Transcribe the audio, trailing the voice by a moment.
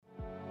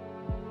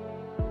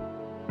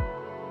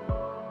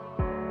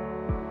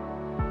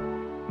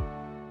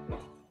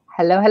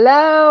Hello,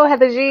 hello.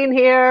 Heather Jean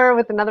here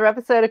with another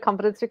episode of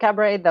Confidence to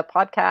Cabaret, the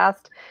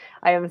podcast.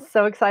 I am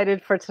so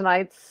excited for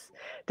tonight's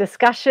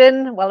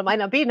discussion. Well, it might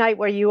not be night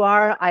where you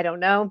are, I don't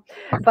know,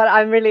 but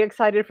I'm really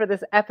excited for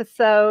this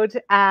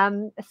episode.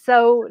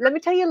 So let me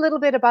tell you a little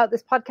bit about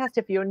this podcast.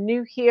 If you're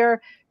new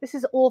here, this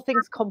is all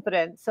things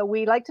confidence. So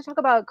we like to talk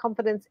about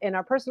confidence in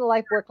our personal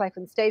life, work life,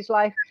 and stage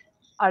life.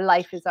 Our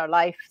life is our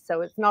life, so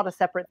it's not a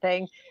separate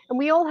thing. And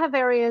we all have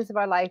areas of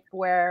our life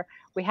where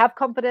we have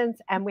confidence,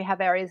 and we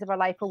have areas of our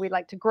life where we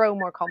like to grow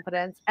more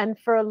confidence. And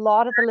for a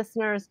lot of the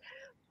listeners,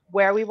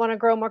 where we want to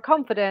grow more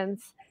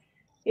confidence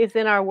is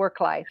in our work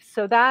life.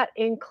 So that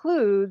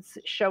includes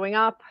showing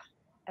up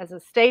as a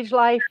stage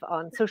life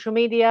on social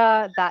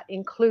media. That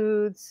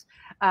includes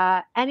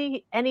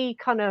any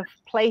kind of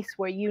place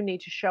where you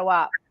need to show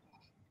up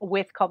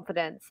with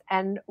confidence.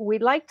 And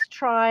we'd like to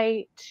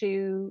try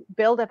to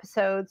build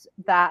episodes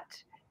that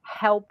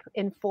help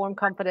inform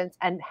confidence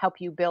and help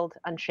you build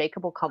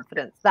unshakable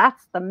confidence.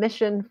 That's the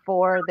mission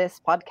for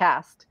this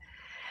podcast.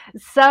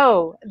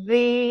 So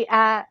the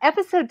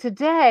episode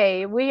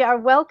today, we are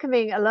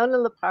welcoming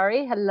Elona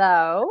Lopari.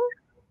 Hello.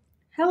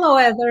 Hello,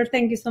 Heather.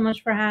 Thank you so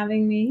much for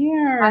having me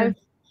I'm here.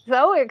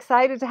 so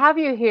excited to have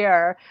you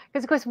here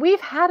because, of course,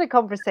 we've had a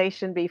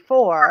conversation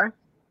before.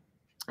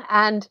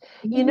 And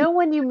you know,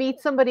 when you meet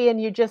somebody and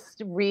you're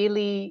just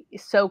really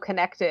so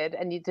connected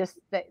and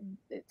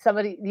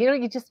somebody,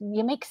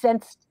 you make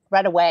sense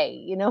right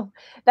away,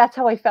 that's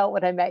how I felt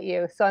when I met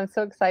you. So I'm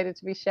so excited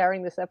to be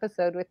sharing this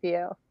episode with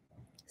you.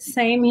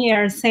 Same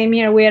here. Same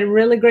here. We had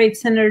really great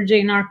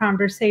synergy in our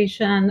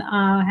conversation,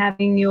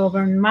 having you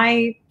over in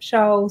my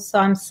show. So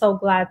I'm so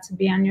glad to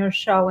be on your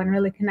show and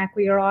really connect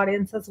with your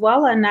audience as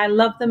well. And I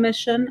love the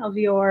mission of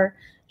your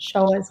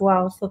show as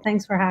well. So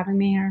thanks for having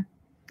me here.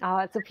 Oh,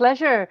 it's a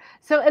pleasure.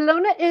 So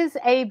Elona is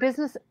a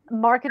business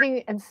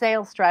marketing and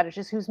sales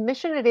strategist whose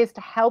mission it is to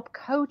help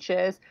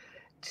coaches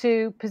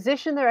to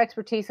position their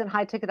expertise and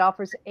high ticket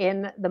offers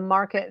in the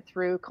market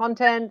through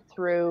content,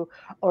 through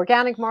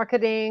organic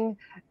marketing,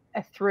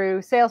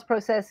 through sales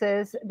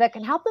processes that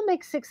can help them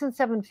make 6 and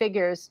 7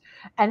 figures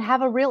and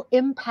have a real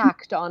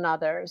impact on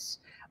others,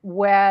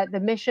 wherever their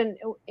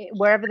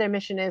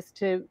mission is,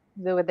 to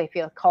what they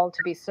feel called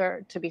to be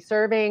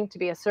serving, to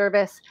be a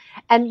service.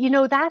 And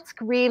that's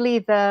really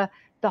the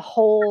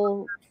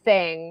whole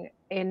thing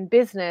in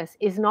business,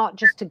 is not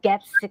just to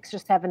get 6 or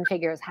 7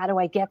 figures. How do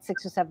I get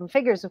 6 or 7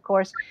 figures? Of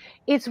course,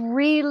 it's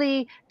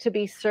really to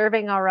be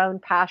serving our own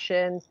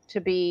passion, to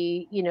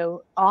be,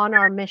 on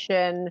our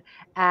mission,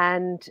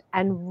 and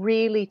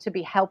really to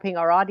be helping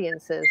our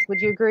audiences. Would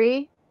you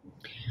agree?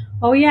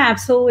 Oh, yeah,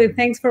 absolutely.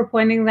 Thanks for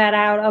pointing that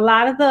out. A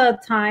lot of the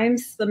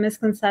times, the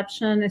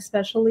misconception,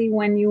 especially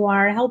when you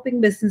are helping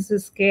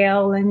businesses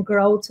scale and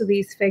grow to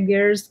these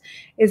figures,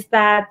 is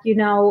that,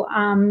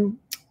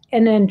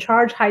 and then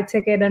charge high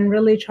ticket and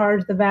really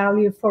charge the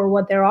value for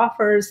what their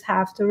offers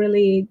have to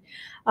really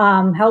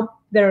help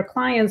their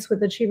clients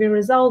with achieving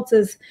results.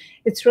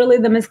 It's really,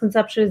 the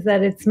misconception is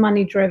that it's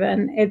money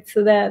driven. It's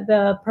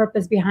the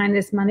purpose behind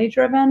is money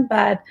driven.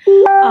 But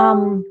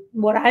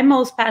what I'm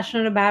most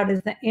passionate about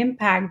is the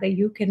impact that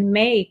you can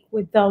make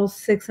with those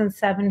 6 and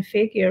 7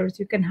 figures.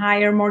 You can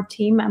hire more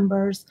team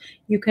members.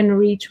 You can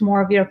reach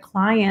more of your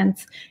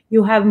clients.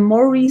 You have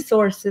more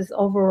resources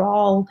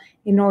overall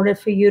in order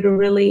for you to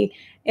really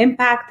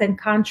impact and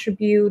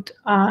contribute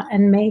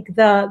and make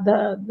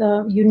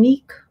the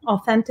unique,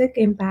 authentic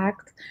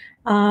impact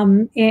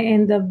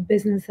in the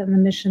business and the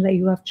mission that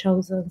you have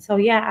chosen. So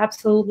yeah,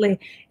 absolutely.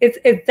 It's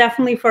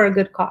definitely for a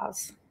good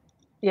cause.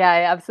 Yeah,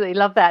 I absolutely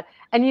love that.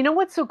 And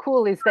what's so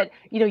cool is that,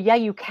 yeah,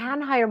 you can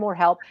hire more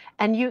help,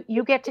 and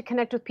you get to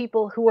connect with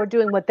people who are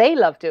doing what they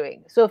love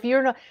doing. So if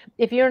you're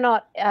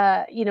not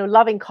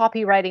loving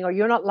copywriting, or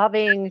you're not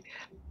loving,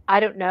 I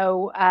don't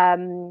know,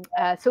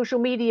 social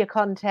media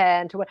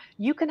content, or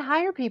you can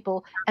hire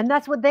people, and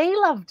that's what they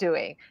love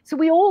doing. So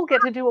we all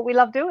get to do what we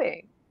love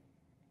doing.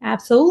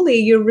 Absolutely.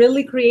 You're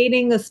really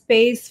creating a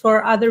space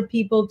for other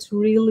people to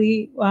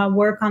really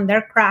work on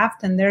their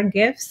craft and their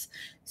gifts.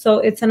 So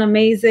it's an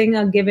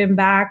amazing giving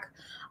back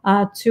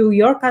to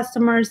your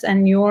customers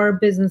and your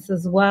business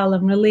as well.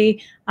 And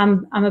really,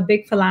 I'm a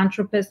big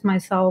philanthropist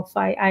myself.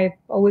 I've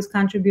always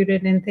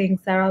contributed in things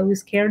that I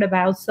always cared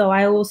about. So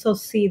I also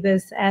see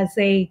this as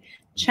a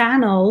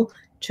channel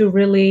to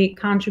really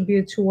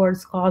contribute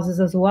towards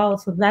causes as well.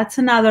 So that's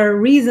another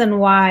reason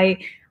why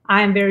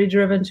I'm very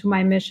driven to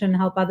my mission,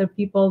 help other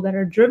people that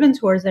are driven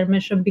towards their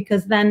mission,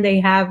 because then they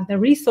have the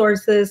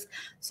resources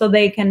so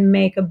they can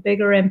make a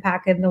bigger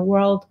impact in the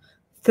world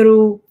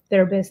through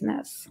their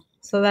business.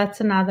 So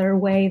that's another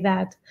way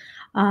that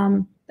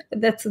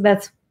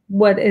that's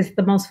what is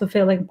the most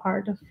fulfilling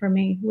part for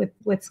me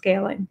with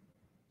scaling.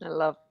 I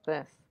love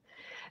this.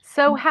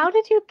 So how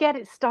did you get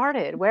it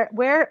started?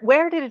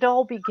 Where did it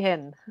all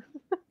begin?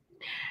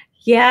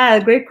 Yeah,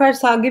 great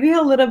question. So I'll give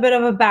you a little bit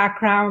of a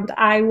background.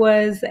 I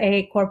was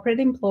a corporate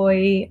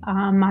employee.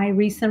 My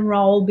recent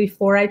role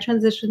before I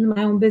transitioned to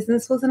my own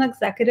business was an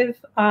executive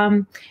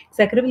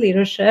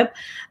leadership.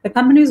 The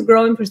company was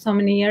growing for so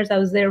many years. I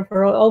was there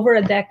for over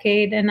a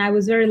decade, and I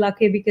was very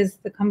lucky because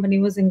the company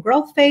was in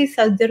growth phase.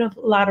 I did a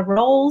lot of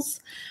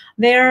roles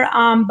there,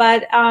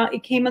 but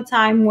it came a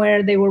time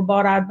where they were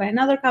bought out by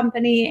another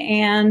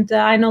company, and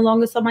I no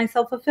longer saw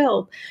myself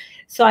fulfilled.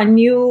 So I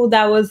knew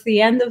that was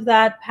the end of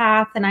that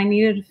path, and I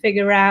needed to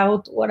figure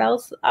out what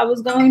else I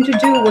was going to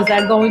do. Was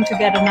I going to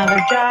get another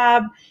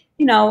job?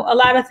 You know, a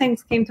lot of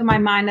things came to my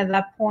mind at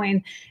that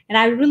point, and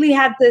I really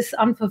had this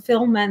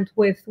unfulfillment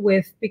with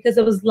because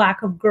there was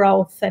lack of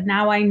growth. And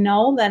now I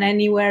know that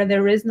anywhere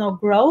there is no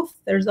growth,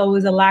 there's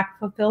always a lack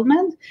of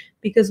fulfillment,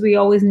 because we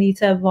always need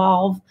to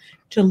evolve,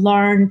 to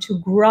learn, to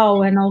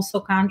grow, and also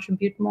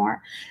contribute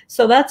more.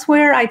 So that's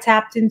where I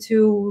tapped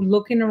into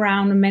looking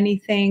around many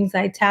things.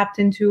 I tapped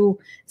into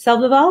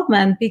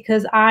self-development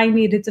because I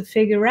needed to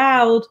figure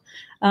out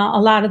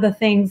a lot of the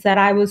things that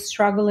I was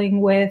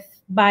struggling with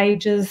by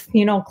just,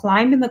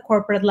 climbing the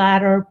corporate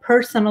ladder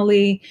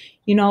personally.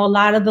 A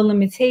lot of the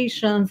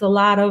limitations, a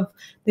lot of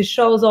the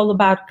shows all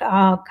about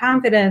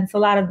confidence, a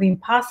lot of the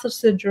imposter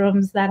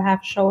syndromes that have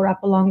showed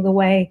up along the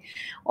way,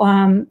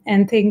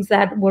 and things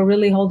that were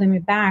really holding me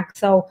back.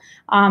 So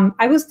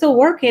I was still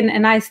working,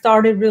 and I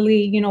started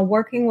really,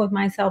 working with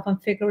myself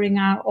and figuring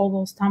out all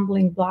those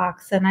stumbling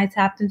blocks. And I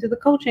tapped into the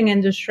coaching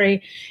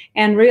industry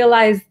and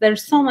realized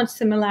there's so much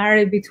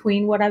similarity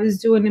between what I was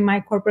doing in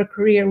my corporate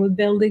career with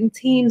building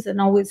teams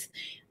and always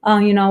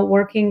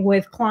working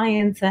with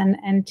clients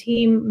and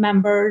team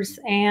members.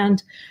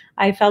 And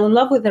I fell in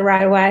love with it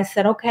right away. I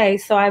said, okay,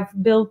 so I've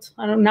built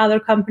another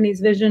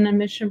company's vision and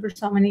mission for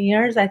so many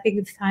years. I think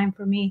it's time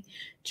for me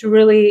to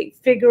really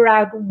figure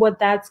out what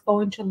that's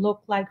going to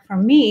look like for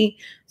me.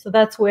 So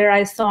that's where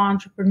I saw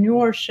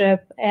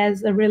entrepreneurship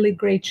as a really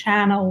great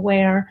channel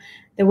where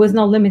there was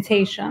no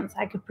limitations.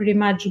 I could pretty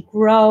much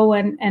grow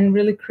and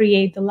really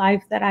create the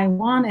life that I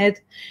wanted.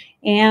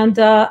 And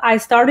I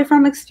started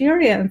from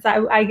experience.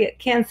 I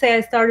can't say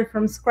I started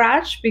from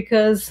scratch,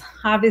 because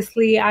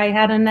obviously I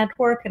had a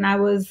network and I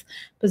was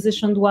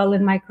positioned well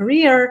in my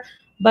career.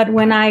 But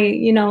when I,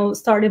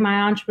 started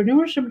my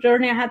entrepreneurship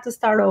journey, I had to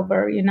start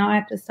over. I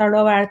had to start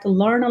over. I had to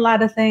learn a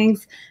lot of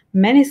things.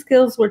 Many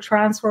skills were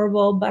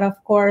transferable, but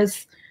of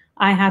course,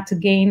 I had to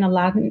gain a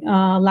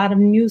lot of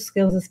new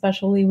skills,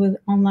 especially with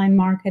online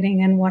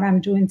marketing and what I'm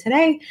doing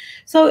today.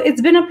 So it's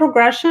been a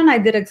progression. I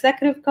did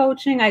executive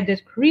coaching, I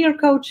did career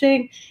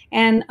coaching,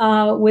 and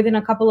within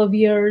a couple of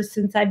years,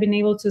 since I've been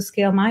able to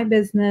scale my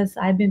business,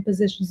 I've been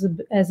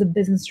positioned as a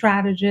business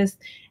strategist,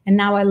 and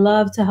now I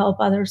love to help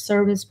other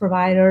service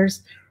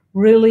providers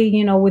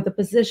really, with the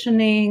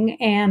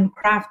positioning and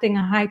crafting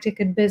a high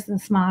ticket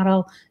business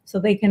model so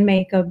they can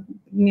make a,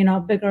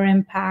 bigger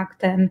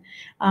impact and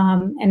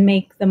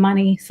make the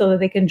money so that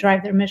they can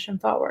drive their mission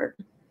forward.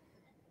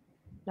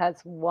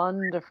 That's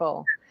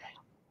wonderful.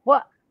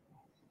 Well,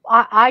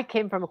 I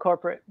came from a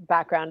corporate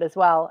background as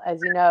well, as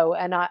you know,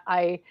 and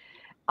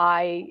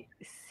I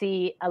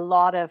see a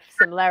lot of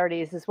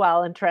similarities as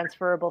well and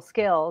transferable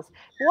skills.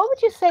 What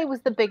would you say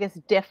was the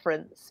biggest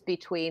difference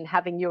between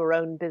having your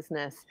own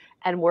business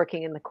and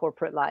working in the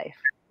corporate life?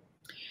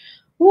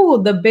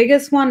 Ooh, the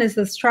biggest one is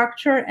the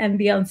structure and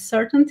the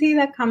uncertainty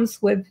that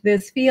comes with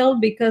this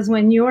field, because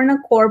when you're in a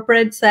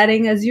corporate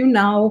setting, as you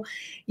know,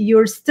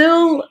 you're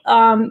still,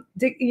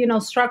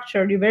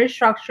 structured. You're very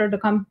structured.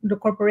 The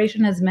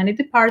corporation has many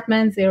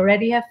departments. They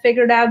already have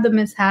figured out the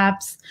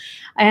mishaps,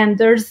 and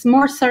there's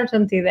more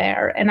certainty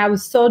there. And I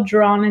was so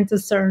drawn into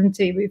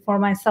certainty before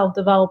my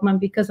self-development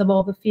because of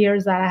all the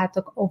fears that I had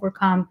to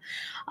overcome.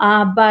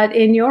 But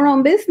in your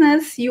own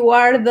business, you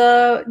are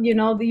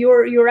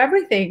you're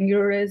everything.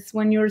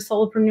 When you're a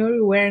solopreneur,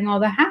 you're wearing all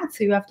the hats.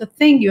 So you have to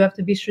think, you have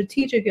to be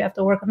strategic, you have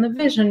to work on the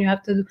vision, you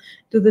have to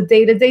do the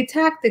day-to-day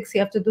tactics, you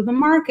have to do the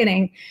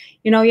marketing,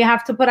 you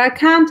have to put out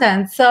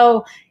content.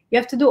 So you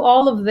have to do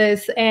all of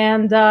this.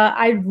 And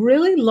I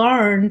really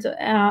learned,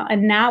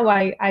 and now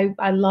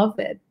I love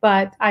it,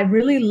 but I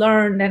really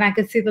learned, and I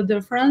could see the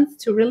difference,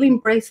 to really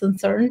embrace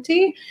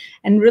uncertainty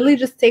and really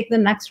just take the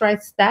next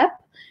right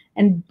step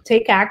and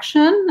take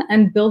action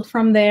and build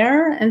from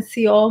there, and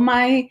see all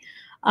my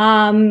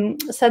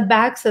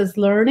setbacks as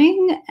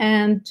learning,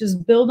 and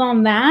just build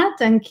on that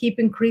and keep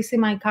increasing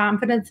my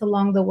confidence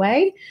along the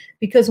way.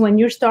 Because when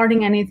you're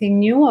starting anything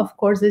new, of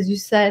course, as you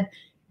said,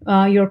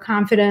 your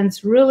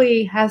confidence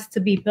really has to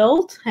be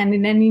built. And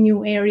in any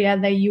new area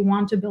that you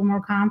want to build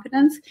more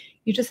confidence,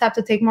 you just have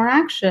to take more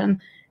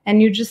action,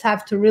 and you just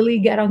have to really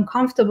get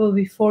uncomfortable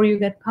before you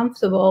get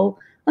comfortable,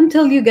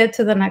 until you get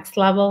to the next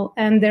level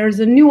and there's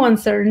a new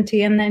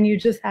uncertainty, and then you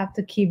just have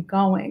to keep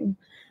going.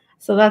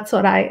 So that's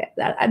what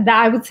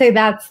I would say,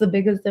 that's the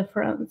biggest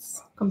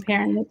difference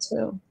comparing the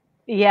two.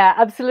 Yeah,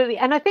 absolutely.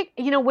 And I think,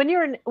 when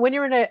you're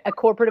in a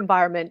corporate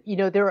environment,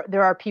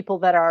 there are people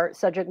that are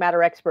subject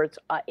matter experts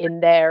in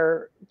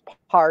their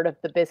part of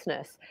the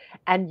business.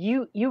 And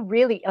you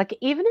really, like,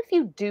 even if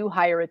you do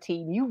hire a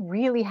team, you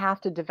really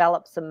have to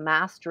develop some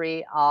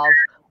mastery of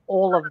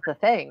all of the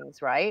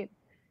things, right?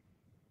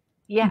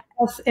 Yeah,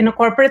 Yes, in a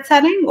corporate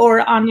setting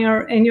or on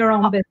your in your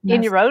own in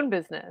business? your own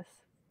business.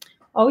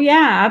 Oh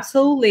yeah,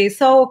 absolutely.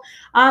 So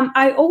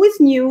I always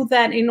knew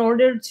that in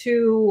order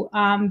to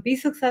be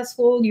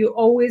successful, you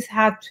always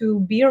had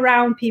to be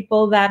around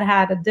people that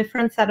had a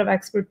different set of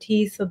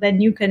expertise, so then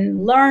you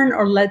can learn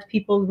or let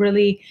people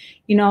really,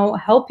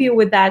 help you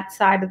with that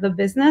side of the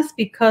business.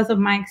 Because of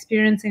my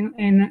experience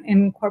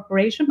in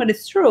corporation, but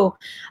it's true,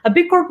 a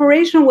big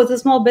corporation was a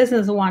small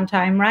business at one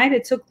time, right?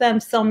 It took them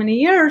so many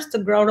years to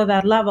grow to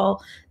that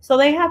level. So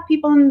they have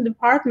people in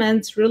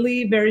departments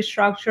really very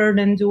structured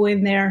and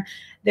doing their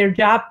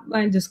job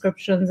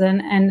descriptions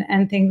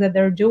and things that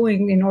they're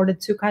doing in order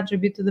to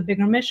contribute to the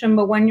bigger mission.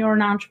 But when you're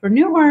an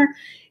entrepreneur,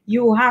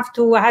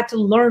 I had to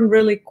learn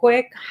really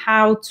quick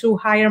how to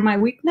hire my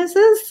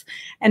weaknesses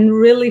and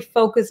really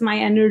focus my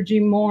energy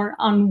more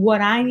on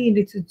what I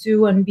needed to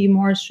do and be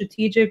more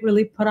strategic,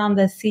 really put on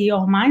the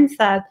CEO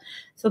mindset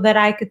so that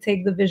I could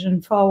take the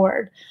vision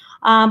forward.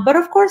 But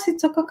of course, it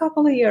took a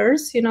couple of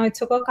years. It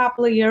took a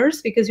couple of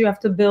years because you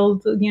have to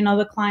build,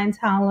 the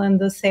clientele and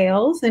the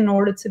sales in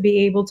order to be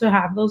able to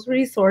have those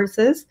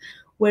resources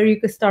where you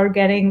could start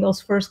getting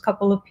those first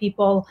couple of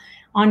people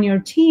on your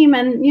team.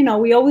 And,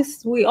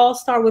 we all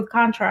start with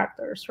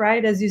contractors,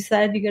 right? As you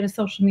said, you get a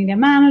social media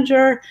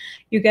manager,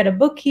 you get a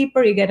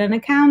bookkeeper, you get an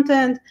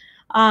accountant.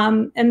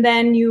 And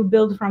then you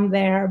build from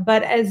there.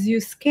 But as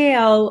you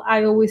scale,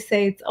 I always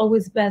say it's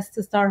always best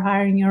to start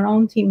hiring your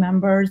own team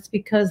members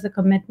because the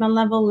commitment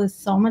level is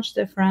so much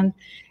different,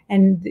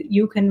 and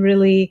you can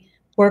really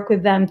work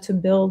with them to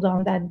build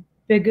on that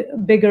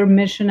bigger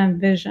mission and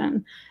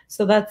vision.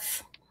 So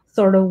that's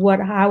sort of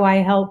how I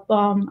help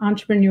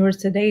entrepreneurs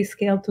today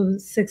scale to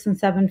 6 and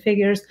 7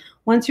 figures.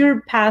 Once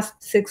you're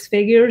past 6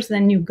 figures,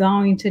 then you're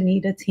going to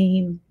need a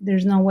team.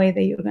 There's no way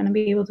that you're going to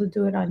be able to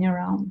do it on your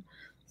own.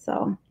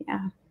 So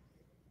yeah.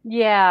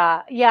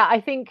 Yeah, yeah. I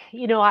think,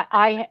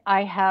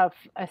 I have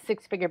a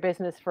six-figure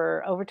business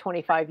for over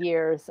 25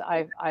 years.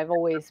 I've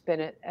always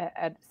been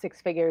at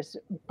six figures,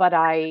 but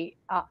I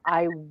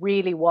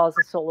really was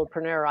a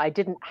solopreneur. I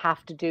didn't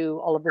have to do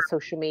all of the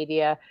social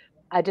media.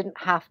 I didn't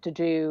have to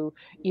do,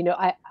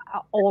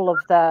 all of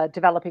the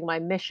developing my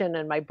mission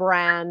and my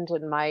brand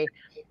and my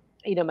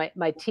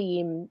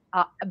team.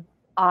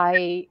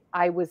 I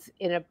was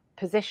in a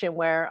position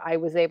where I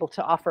was able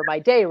to offer my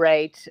day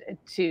rate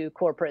to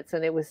corporates,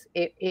 and it was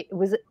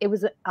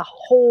a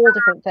whole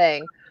different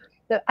thing.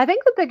 I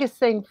think the biggest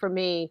thing for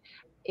me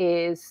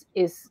is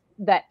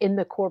that in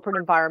the corporate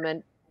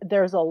environment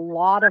there's a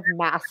lot of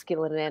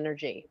masculine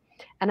energy.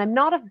 And I'm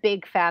not a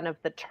big fan of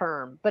the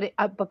term, but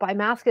by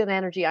masculine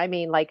energy I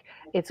mean, like,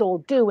 it's all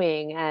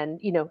doing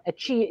and,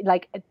 achieve,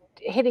 like,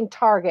 hitting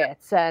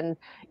targets, and,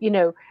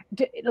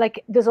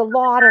 like, there's a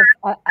lot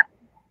of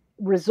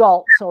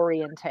results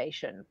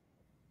orientation.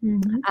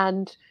 Mhm.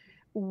 And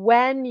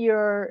when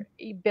you're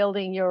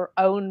building your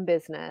own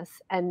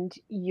business and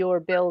you're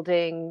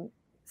building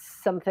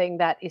something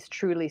that is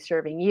truly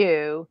serving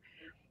you,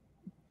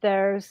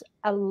 there's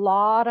a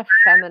lot of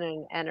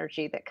feminine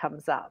energy that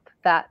comes up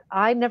that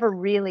I never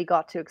really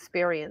got to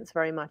experience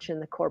very much in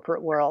the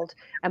corporate world.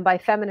 And by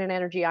feminine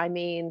energy, I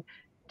mean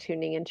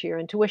tuning into your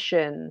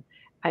intuition.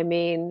 I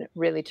mean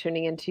really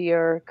tuning into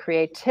your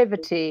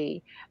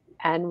creativity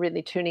and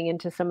really tuning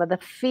into some of the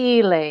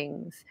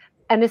feelings.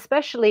 And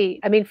especially,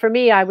 I mean, for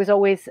me, I was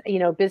always,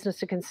 business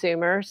to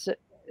consumers.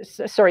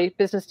 Sorry,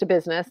 business to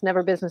business,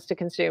 never business to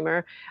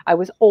consumer. I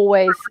was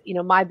always,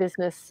 my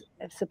business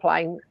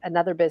supplying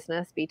another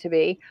business,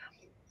 B2B.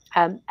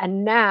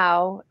 And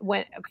now,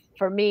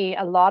 for me,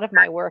 a lot of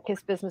my work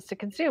is business to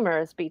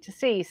consumers,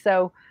 B2C.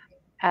 So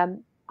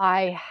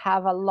I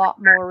have a lot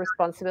more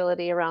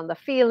responsibility around the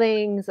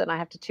feelings, and I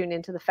have to tune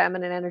into the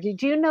feminine energy.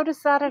 Do you notice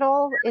that at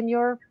all in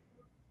your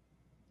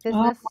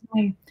Oh,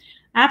 business?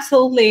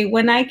 absolutely.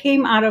 When I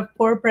came out of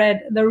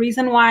corporate, the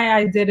reason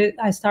why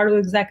I started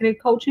with executive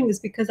coaching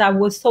is because I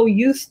was so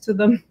used to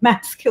the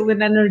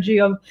masculine energy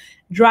of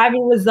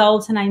driving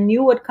results, and I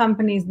knew what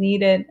companies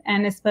needed.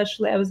 And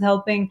especially, I was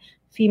helping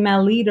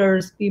female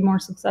leaders be more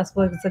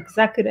successful as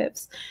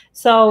executives.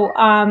 So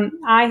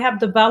I have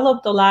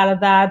developed a lot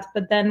of that.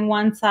 But then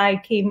once I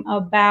came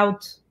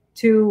about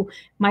to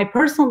my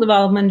personal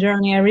development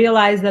journey, I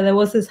realized that there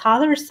was this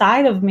other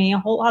side of me, a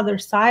whole other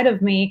side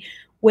of me,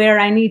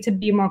 where I need to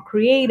be more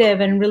creative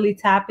and really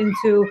tap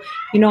into,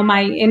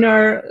 my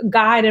inner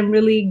guide and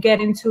really get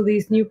into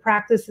these new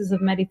practices of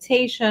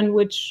meditation,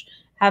 which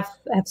have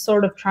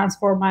sort of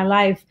transformed my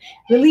life.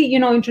 Really,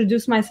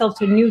 introduce myself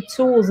to new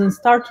tools and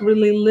start to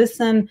really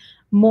listen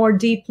more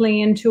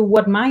deeply into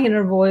what my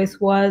inner voice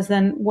was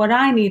and what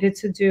I needed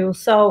to do.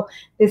 So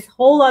this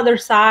whole other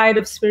side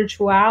of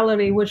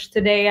spirituality, which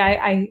today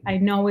I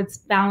know it's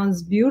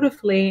balanced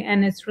beautifully,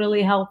 and it's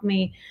really helped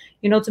me,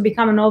 to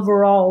become an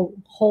overall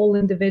whole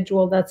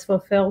individual that's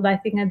fulfilled. I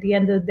think at the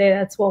end of the day,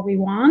 that's what we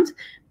want.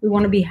 We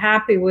want to be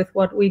happy with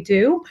what we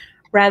do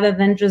rather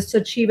than just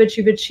achieve,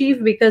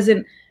 because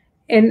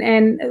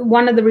and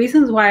one of the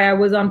reasons why I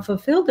was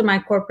unfulfilled in my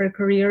corporate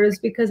career is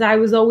because I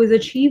was always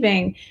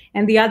achieving.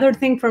 And the other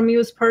thing for me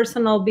was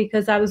personal,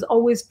 because I was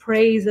always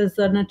praised as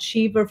an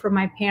achiever for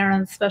my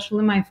parents,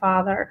 especially my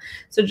father.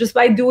 So just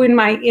by doing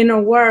my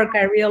inner work,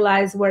 I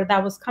realized where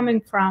that was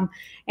coming from.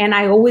 And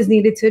I always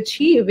needed to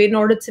achieve in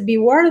order to be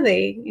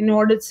worthy, in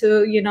order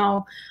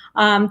to,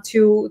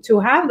 to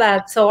have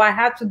that. So I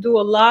had to do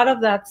a lot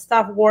of that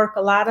stuff, work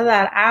a lot of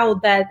that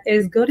out, that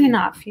is good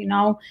enough.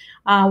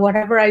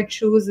 Whatever I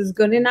choose is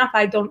good enough.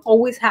 I don't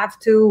always have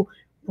to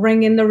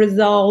bring in the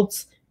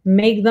results,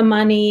 make the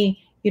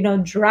money,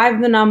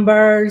 drive the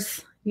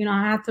numbers.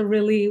 I had to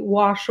really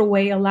wash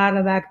away a lot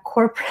of that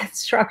corporate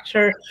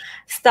structure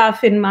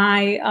stuff in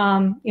my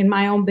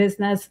own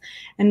business,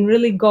 and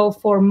really go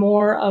for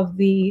more of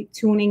the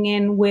tuning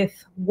in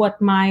with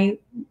what my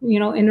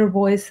inner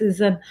voice is,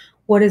 and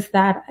what is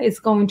that is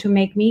going to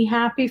make me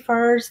happy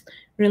first.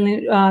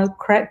 Really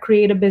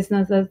create a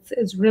business that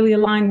is really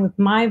aligned with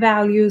my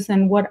values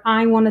and what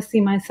I want to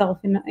see myself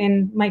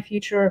in my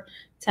future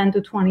 10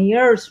 to 20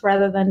 years,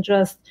 rather than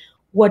just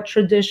what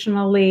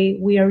traditionally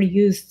we are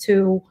used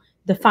to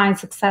define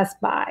success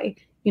by,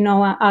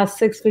 a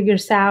six-figure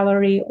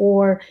salary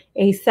or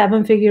a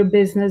seven-figure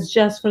business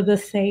just for the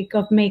sake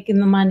of making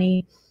the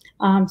money.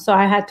 So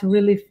I had to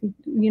really,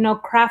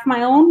 craft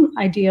my own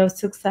idea of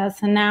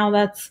success. And now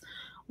that's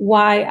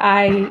why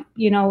I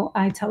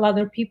tell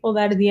other people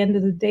that at the end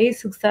of the day,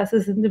 success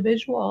is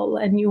individual,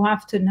 and you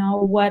have to know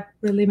what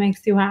really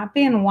makes you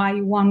happy and why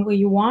you want what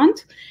you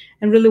want,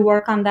 and really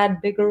work on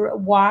that bigger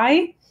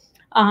why,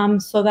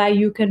 so that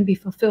you can be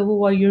fulfilled with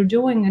what you're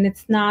doing. And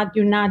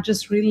you're not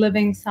just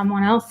reliving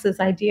someone else's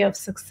idea of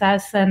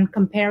success and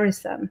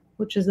comparison,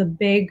 which is a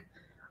big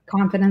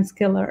confidence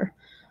killer.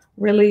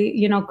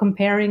 Really,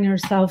 comparing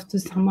yourself to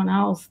someone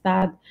else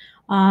that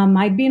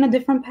might be in a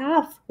different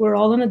path. We're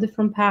all in a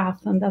different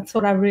path. And that's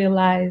what I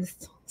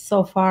realized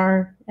so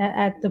far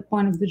at the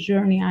point of the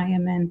journey I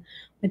am in.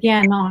 But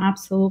yeah, no,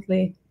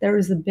 absolutely. There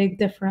is a big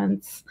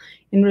difference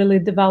in really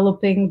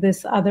developing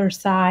this other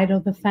side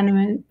of the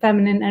feminine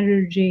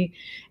energy,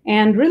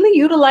 and really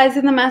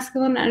utilizing the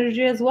masculine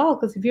energy as well.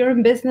 Because if you're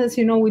in business,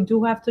 we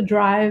do have to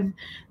drive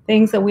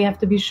things, that we have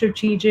to be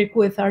strategic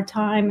with our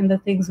time and the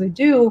things we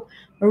do.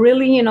 But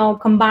really,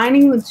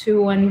 combining the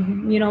two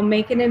and,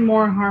 making it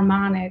more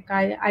harmonic.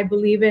 I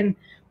believe in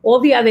all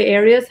the other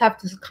areas have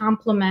to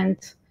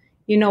complement,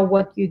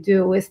 what you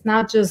do. It's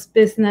not just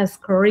business,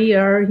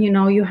 career,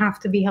 you have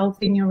to be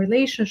healthy in your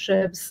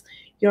relationships,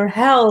 your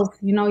health,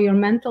 your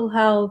mental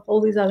health,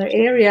 all these other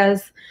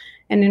areas.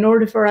 And in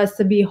order for us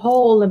to be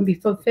whole and be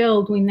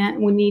fulfilled, we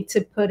need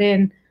to put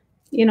in,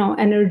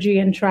 energy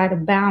and try to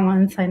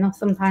balance. I know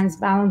sometimes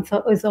balance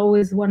is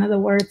always one of the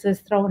words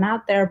that's thrown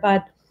out there,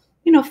 but,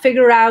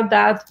 figure out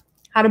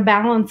how to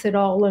balance it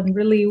all and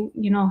really,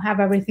 have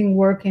everything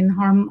work in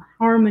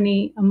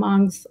harmony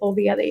amongst all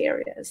the other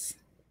areas.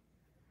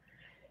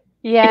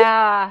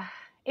 Yeah,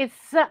 it's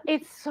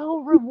so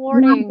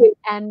rewarding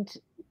and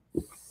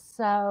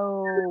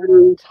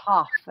so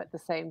tough at the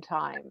same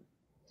time.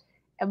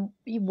 And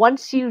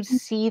once you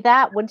see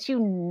that, once you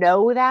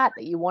know that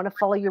you want to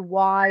follow your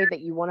why,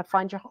 that you want to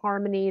find your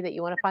harmony, that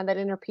you want to find that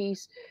inner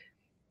peace,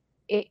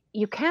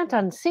 you can't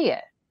unsee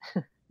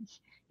it.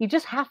 You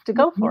just have to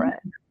go for it.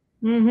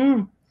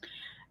 Mm-hmm.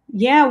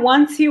 Yeah,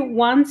 once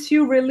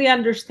you really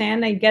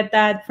understand and get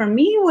that. For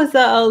me, it was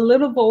a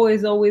little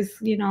voice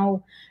always,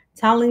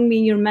 telling me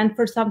you're meant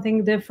for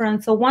something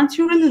different. So once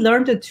you really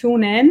learn to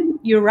tune in,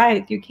 you're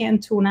right, you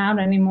can't tune out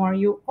anymore.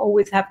 You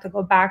always have to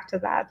go back to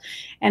that.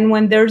 And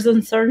when there's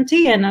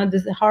uncertainty and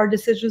hard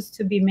decisions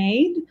to be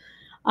made,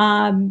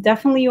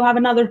 definitely you have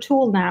another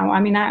tool now. I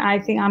mean, I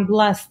think I'm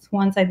blessed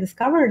once I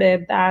discovered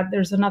it, that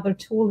there's another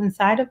tool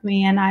inside of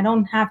me, and I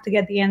don't have to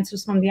get the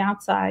answers from the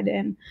outside.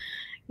 And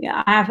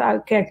yeah, I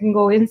can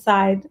go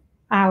inside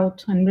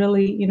out and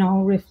really,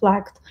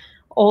 reflect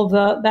all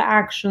the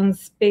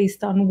actions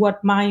based on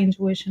what my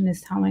intuition is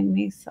telling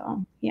me.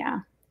 So yeah,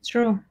 it's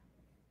true.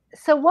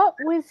 So what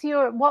was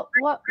what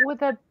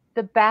were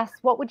the best,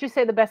 what would you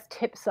say the best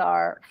tips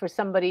are for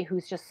somebody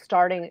who's just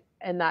starting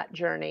in that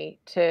journey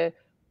to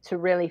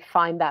really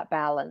find that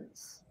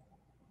balance?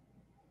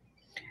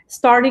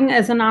 Starting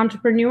as an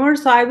entrepreneur.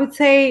 So I would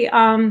say,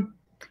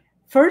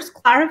 first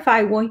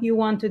clarify what you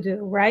want to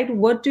do, right?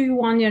 What do you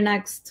want your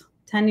next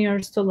 10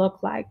 years to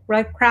look like,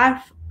 right?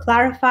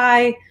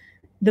 Clarify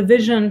the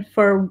vision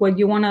for what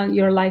you want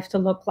your life to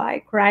look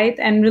like, right?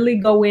 And really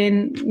go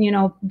in,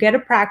 get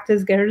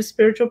a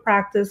spiritual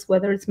practice,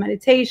 whether it's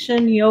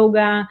meditation,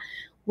 yoga,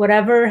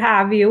 whatever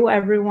have you.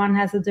 Everyone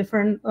has a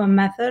different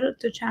method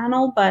to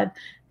channel, but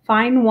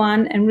find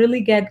one and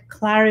really get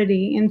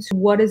clarity into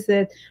what is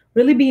it,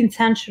 really be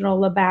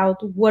intentional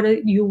about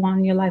what you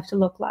want your life to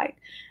look like.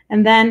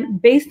 And then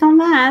based on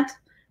that,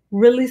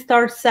 really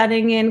start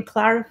setting in,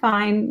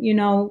 clarifying,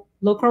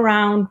 look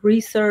around,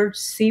 research,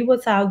 see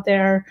what's out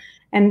there,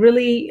 and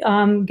really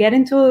get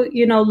into,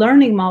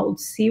 learning mode,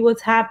 see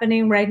what's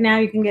happening. Right now,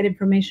 you can get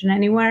information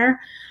anywhere.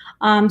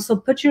 So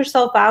put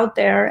yourself out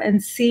there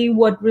and see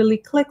what really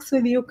clicks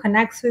with you,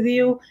 connects with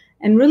you,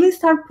 and really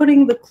start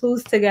putting the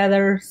clues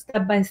together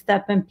step by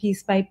step and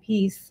piece by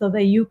piece so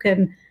that you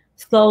can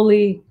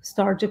slowly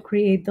start to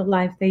create the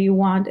life that you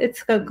want.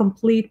 It's a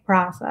complete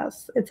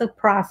process. It's a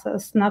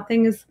process.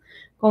 Nothing is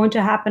going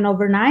to happen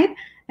overnight.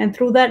 And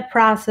through that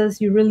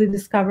process, you really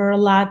discover a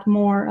lot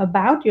more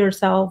about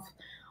yourself.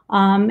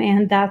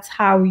 And that's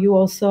how you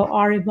also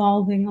are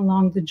evolving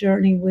along the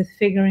journey with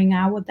figuring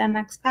out what that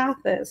next path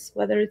is,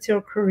 whether it's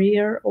your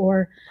career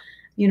or,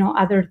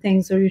 other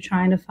things, or you're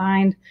trying to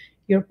find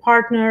your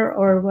partner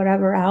or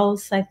whatever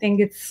else. I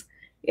think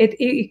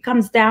it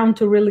comes down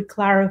to really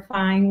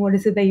clarifying what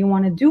is it that you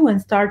want to do and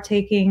start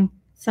taking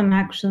some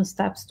action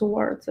steps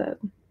towards it.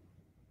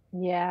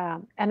 Yeah.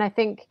 And I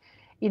think,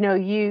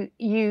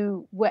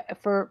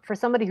 for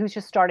somebody who's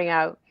just starting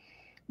out,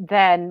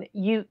 then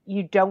you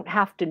don't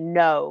have to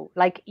know,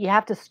 like you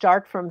have to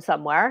start from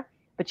somewhere,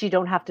 but you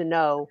don't have to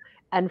know.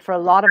 And for a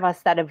lot of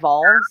us that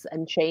evolves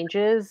and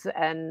changes,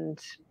 and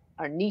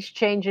our niche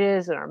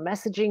changes and our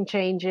messaging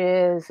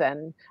changes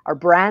and our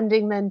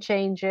branding then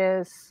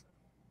changes.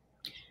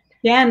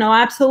 Yeah, no,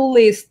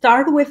 absolutely.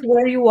 Start with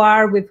where you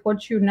are, with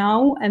what you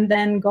know, and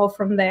then go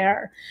from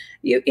there.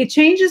 It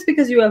changes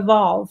because you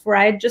evolve,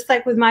 right? Just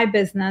like with my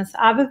business,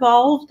 I've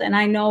evolved and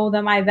I know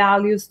that my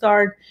values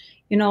start,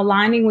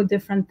 aligning with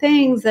different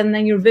things, and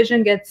then your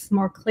vision gets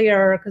more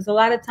clear, because a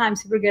lot of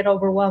times people get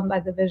overwhelmed by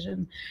the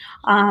vision.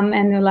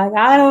 And they're like,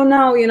 I don't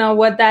know,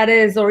 what that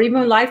is, or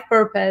even life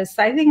purpose.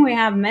 I think we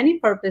have many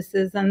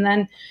purposes, and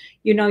then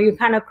you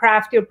kind of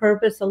craft your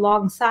purpose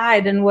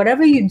alongside, and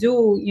whatever you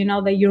do,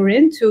 that you're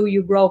into,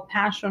 you grow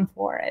passion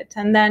for it.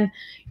 And then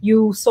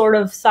you sort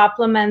of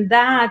supplement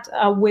that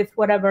with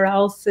whatever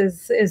else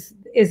is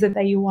it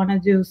that you want to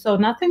do. So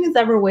nothing is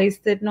ever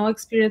wasted. No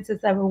experience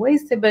is ever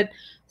wasted, but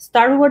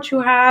start with what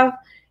you have,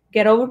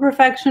 get over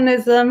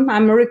perfectionism.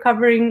 I'm a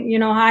recovering,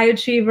 high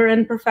achiever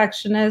and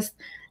perfectionist.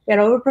 Get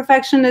over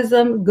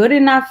perfectionism. Good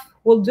enough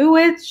will do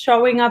it.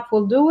 Showing up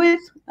will do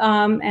it.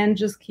 And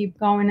just keep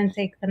going and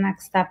take the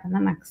next step and the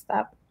next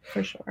step,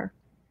 for sure.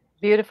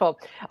 Beautiful.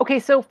 Okay,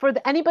 so for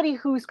anybody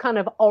who's kind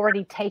of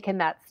already taken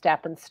that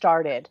step and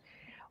started,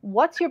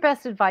 what's your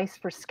best advice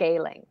for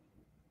scaling?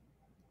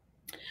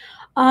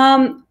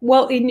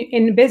 Well,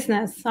 in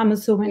business, I'm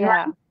assuming. Yeah.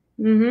 Right?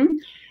 Mm-hmm.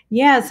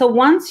 Yeah. So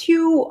once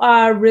you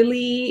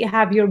really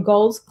have your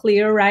goals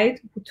clear, right,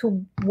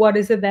 to what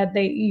is it that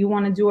you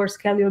want to do or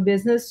scale your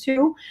business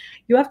to,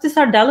 you have to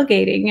start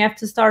delegating. You have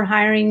to start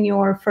hiring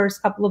your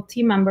first couple of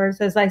team members.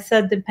 As I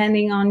said,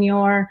 depending on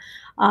your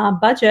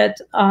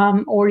budget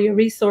or your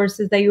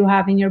resources that you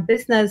have in your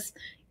business,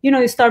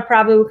 you start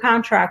probably with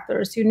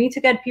contractors. You need to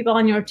get people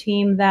on your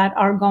team that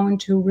are going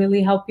to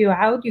really help you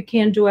out. You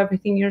can't do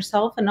everything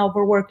yourself and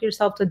overwork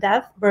yourself to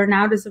death.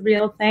 Burnout is a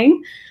real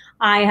thing.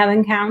 I have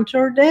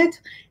encountered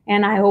it,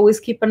 and I always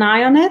keep an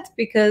eye on it,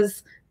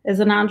 because as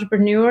an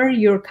entrepreneur,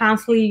 you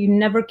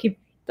never keep,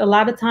 a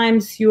lot of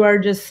times you are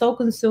just so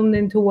consumed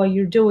into what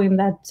you're doing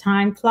that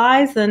time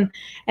flies, and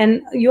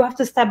you have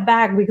to step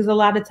back, because a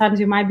lot of times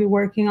you might be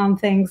working on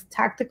things,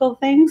 tactical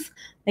things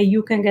that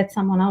you can get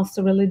someone else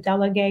to really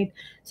delegate.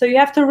 So you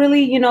have to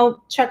really,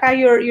 check out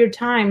your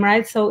time,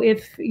 right? So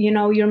if,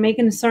 you're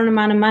making a certain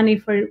amount of money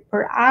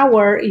per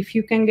hour, if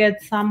you can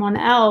get someone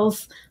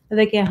else that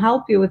they can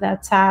help you with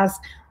that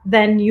task,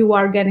 then you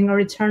are getting a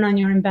return on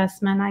your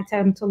investment. I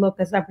tend to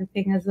look at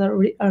everything as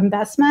an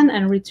investment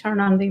and return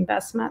on the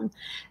investment.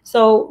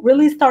 So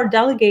really start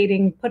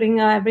delegating,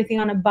 putting everything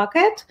on a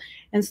bucket,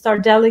 and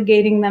start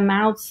delegating them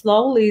out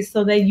slowly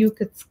so that you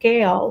could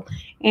scale,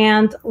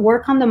 and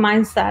work on the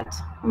mindset.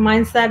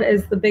 Mindset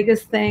is the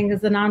biggest thing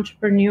as an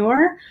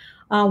entrepreneur.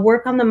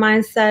 Work on the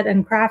mindset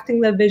and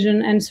crafting the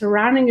vision, and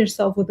surrounding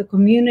yourself with a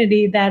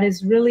community that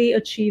is really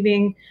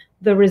achieving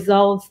the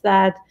results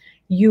that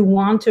you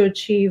want to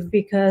achieve,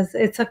 because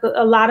it's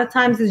a lot of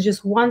times it's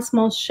just one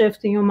small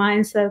shift in your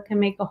mindset can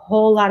make a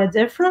whole lot of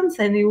difference,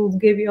 and it will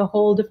give you a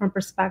whole different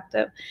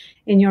perspective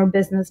in your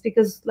business.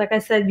 Because like I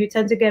said, you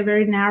tend to get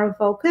very narrow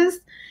focused,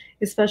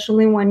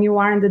 especially when you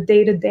are in the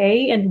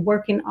day-to-day and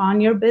working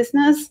on your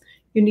business.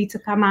 You need to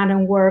come out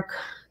and work,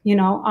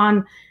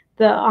 on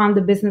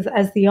the business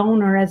as the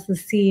owner, as the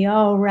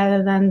CEO,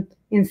 rather than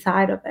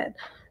inside of it.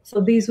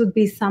 So these would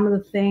be some of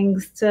the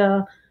things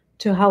to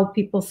help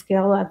people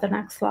scale at the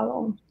next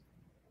level.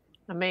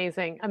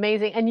 Amazing.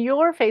 Amazing. And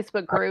your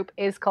Facebook group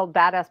is called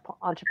Badass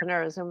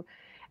Entrepreneurs.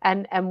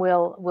 And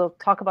we'll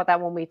talk about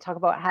that when we talk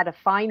about how to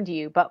find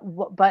you. But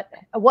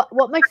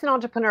what makes an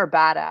entrepreneur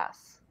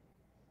badass?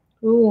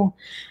 Ooh,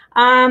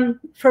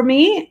 for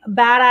me,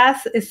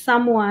 badass is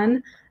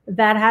someone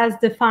that has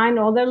defined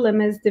all their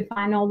limits,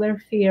 defined all their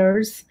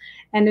fears,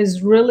 and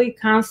is really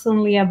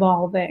constantly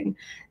evolving.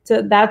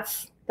 So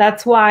that's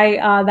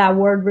why that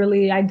word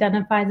really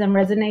identifies and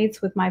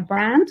resonates with my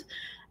brand,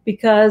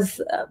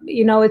 because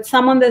it's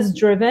someone that's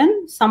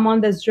driven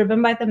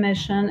by the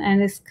mission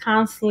and is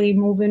constantly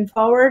moving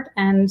forward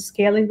and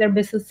scaling their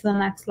business to the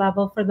next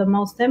level for the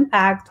most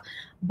impact.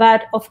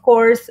 But of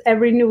course,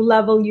 every new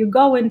level you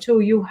go into,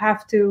 you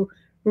have to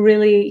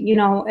really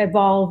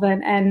evolve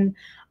and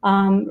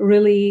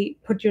really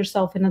put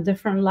yourself in a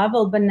different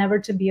level, but never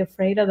to be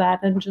afraid of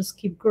that, and just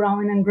keep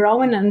growing and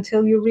growing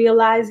until you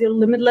realize your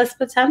limitless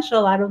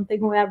potential. I don't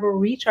think we'll ever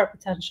reach our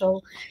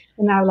potential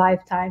in our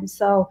lifetime.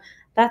 So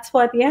that's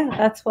what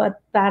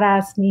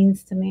badass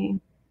means to me.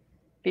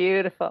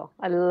 Beautiful.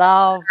 I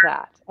love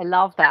that. I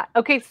love that.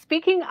 Okay,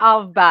 speaking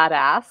of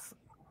badass,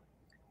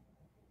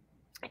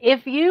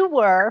 if you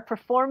were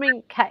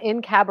performing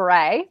in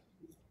Cabaret,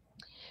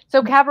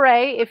 so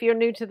Cabaret, if you're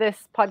new to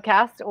this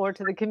podcast or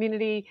to the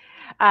community,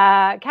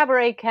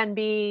 Cabaret can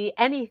be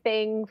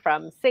anything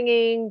from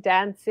singing,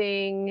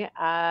 dancing,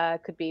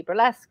 could be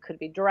burlesque, could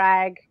be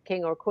drag,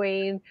 king or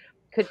queen,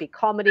 could be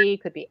comedy,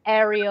 could be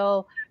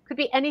aerial, could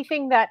be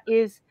anything that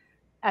is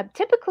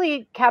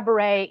typically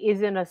Cabaret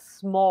is in a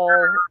small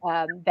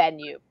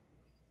venue.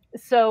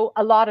 So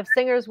a lot of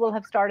singers will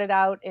have started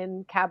out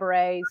in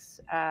cabarets.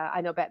 I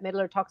know Bette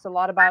Midler talks a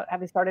lot about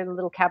having started in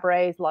little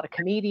cabarets. A lot of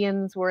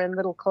comedians were in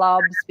little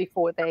clubs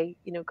before they,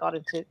 got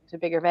into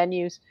bigger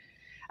venues.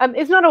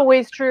 It's not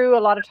always true.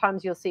 A lot of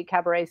times you'll see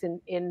cabarets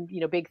in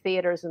big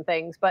theaters and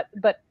things, but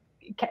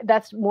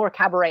that's more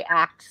cabaret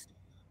acts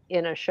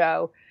in a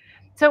show.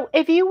 So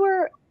if you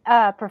were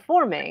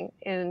performing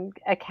in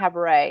a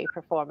cabaret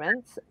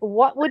performance,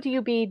 what would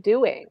you be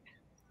doing?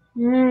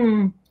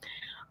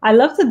 I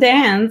love to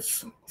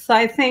dance, so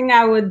I think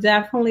I would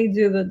definitely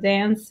do the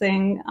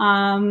dancing.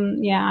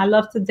 Yeah, I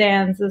love to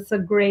dance. It's a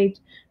great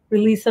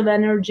release of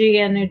energy,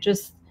 and it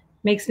just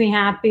makes me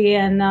happy.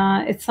 And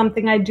it's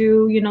something I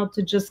do,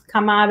 to just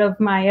come out of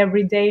my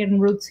everyday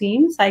and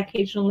routines. I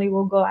occasionally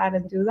will go out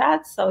and do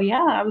that. So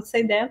yeah, I would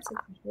say dancing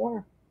for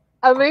sure.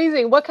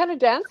 Amazing. What kind of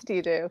dance do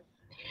you do?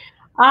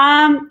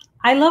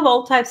 I love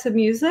all types of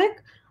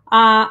music.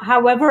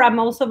 However, I'm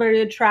also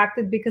very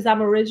attracted, because I'm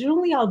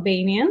originally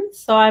Albanian,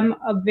 so I'm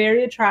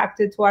very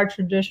attracted to our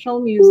traditional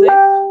music,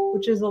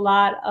 which is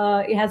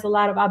it has a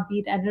lot of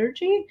upbeat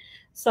energy.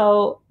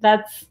 So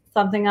that's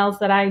something else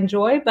that I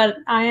enjoy. But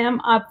I am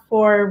up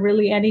for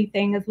really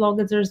anything as long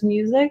as there's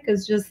music.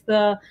 It's just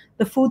the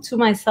food to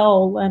my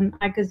soul, and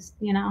I could,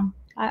 yeah.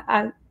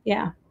 I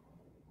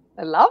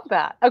love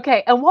that.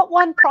 Okay, and what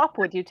one prop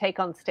would you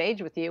take on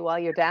stage with you while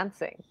you're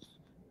dancing?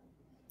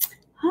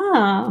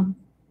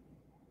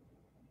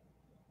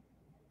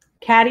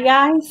 Catty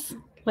eyes,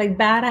 like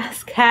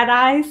badass cat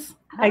eyes.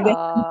 I guess.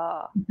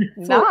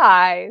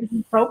 Nice.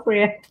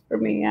 Appropriate for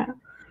me, yeah.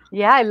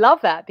 Yeah, I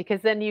love that,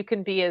 because then you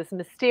can be as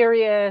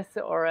mysterious,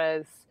 or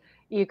as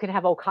you can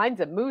have all kinds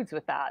of moods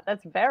with that.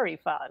 That's very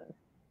fun.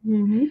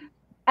 Mm-hmm.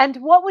 And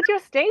what would your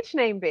stage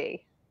name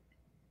be?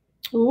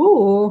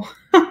 Ooh.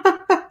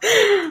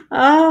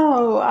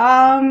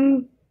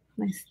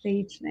 My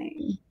stage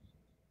name.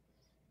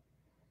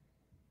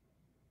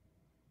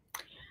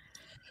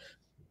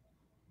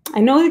 I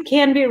know it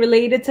can be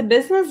related to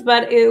business,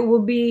 but it'll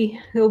be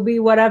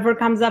whatever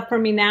comes up for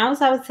me now.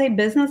 So I would say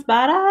business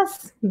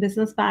badass.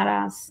 Business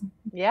badass.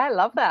 Yeah, I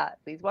love that.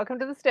 Please welcome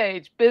to the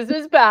stage,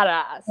 Business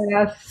Badass.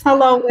 Yes.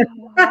 Hello.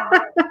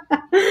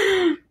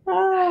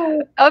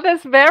 Oh,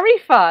 that's very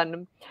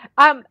fun.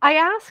 I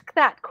ask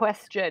that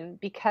question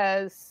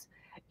because,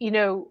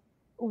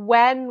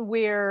 when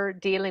we're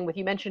dealing with,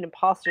 you mentioned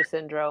imposter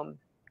syndrome,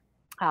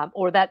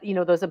 or that,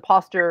 those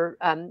imposter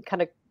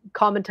kind of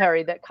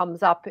commentary that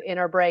comes up in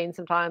our brain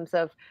sometimes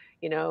of,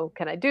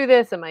 can I do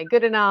this? Am I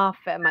good enough?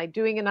 Am I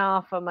doing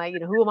enough? Am I,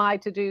 who am I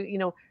to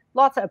do,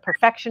 lots of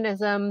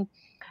perfectionism.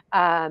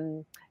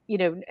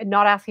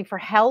 Not asking for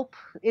help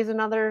is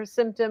another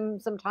symptom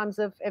sometimes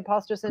of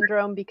imposter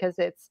syndrome, because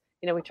it's,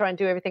 we try and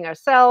do everything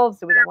ourselves,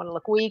 so we don't want to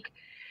look weak.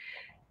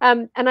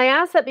 And I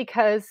ask that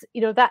because,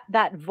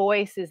 that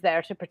voice is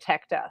there to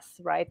protect us,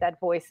 right? That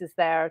voice is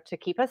there to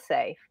keep us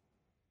safe.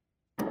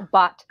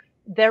 But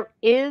there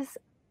is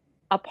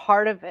a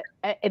part of it,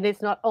 and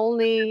it's not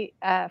only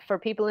for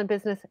people in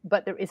business,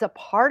 but there is a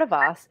part of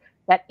us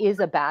that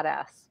is a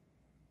badass.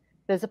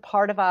 There's a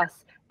part of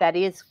us that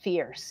is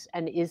fierce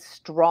and is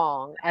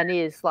strong and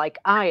is like,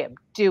 I am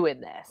doing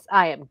this.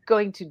 I am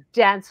going to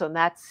dance on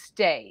that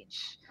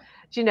stage,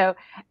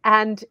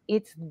 and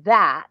it's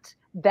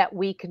that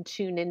we can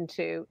tune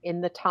into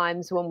in the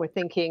times when we're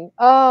thinking,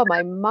 oh,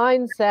 my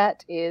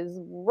mindset is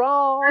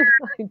wrong.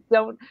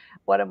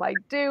 What am I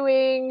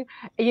doing?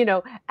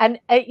 And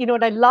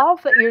I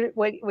love that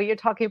what you're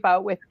talking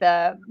about with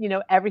the,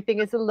 everything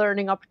is a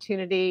learning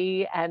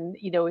opportunity, and,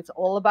 it's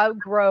all about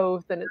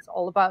growth, and it's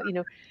all about,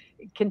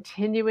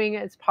 continuing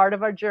as part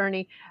of our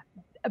journey.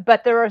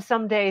 But there are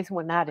some days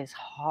when that is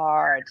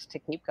hard to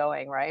keep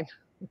going, right?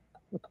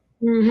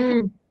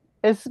 Mm-hmm.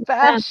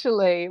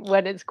 Especially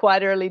when it's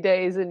quite early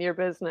days in your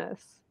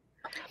business.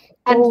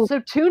 And so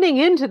tuning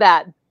into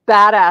that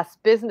badass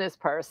business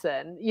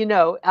person,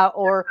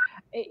 or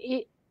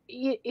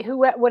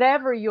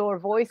whatever your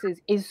voice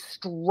is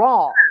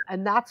strong.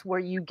 And that's where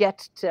you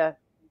get to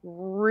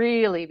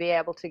really be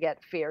able to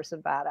get fierce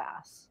and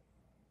badass.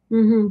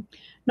 Mm-hmm.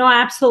 No,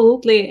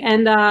 absolutely.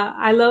 And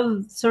I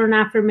love certain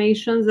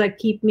affirmations that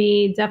keep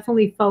me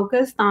definitely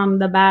focused on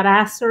the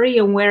badassery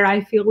and where I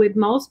feel it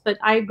most. But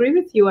I agree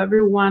with you.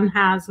 Everyone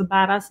has a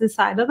badass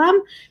inside of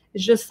them.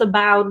 It's just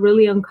about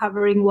really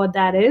uncovering what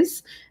that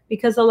is,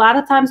 because a lot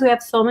of times we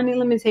have so many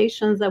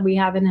limitations that we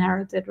have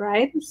inherited,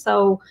 right?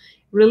 So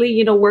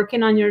really,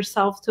 working on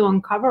yourself to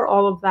uncover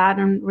all of that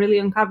and really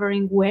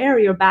uncovering where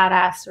your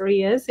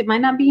badassery is. It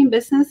might not be in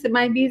business, it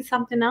might be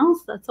something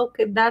else. That's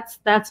okay.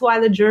 That's why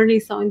the journey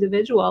is so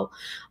individual.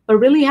 But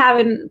really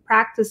having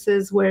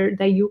practices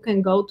that you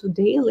can go to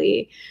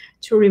daily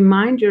to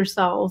remind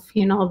yourself,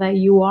 that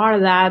you are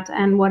that,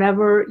 and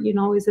whatever,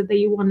 is it that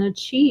you want to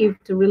achieve,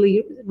 to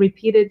really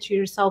repeat it to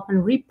yourself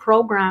and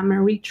reprogram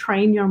and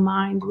retrain your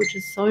mind, which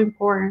is so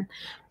important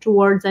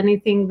towards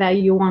anything that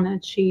you want to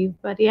achieve.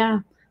 But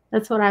yeah,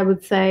 that's what I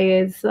would say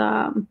is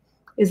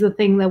the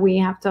thing that we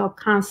have to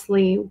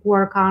constantly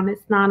work on.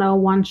 It's not a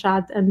one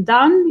shot and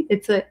done.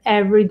 It's a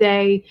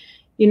everyday,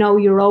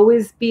 you're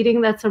always beating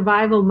that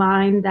survival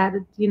mind that,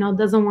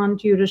 doesn't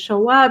want you to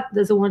show up,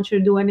 doesn't want you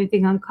to do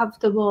anything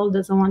uncomfortable,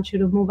 doesn't want you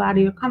to move out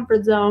of your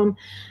comfort zone,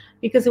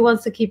 because it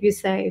wants to keep you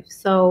safe.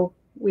 So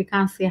we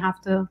constantly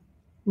have to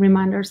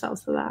remind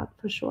ourselves of that,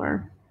 for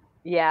sure.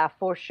 Yeah,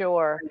 for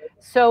sure.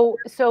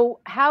 So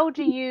how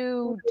do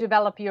you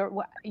develop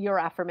your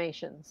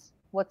affirmations?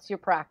 What's your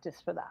practice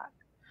for that?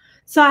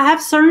 So I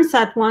have certain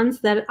set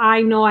ones that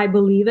I know I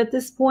believe at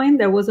this point.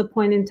 There was a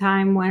point in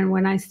time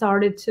when I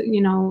started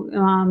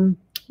to,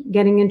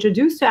 getting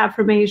introduced to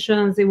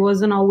affirmations, it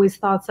wasn't always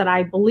thoughts that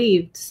I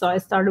believed. So I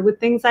started with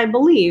things I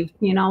believed,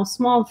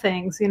 small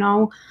things,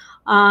 and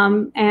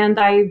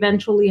I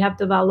eventually have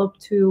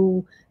developed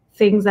to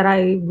things that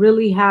I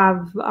really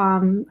have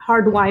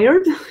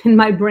hardwired in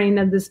my brain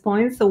at this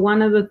point. So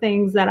one of the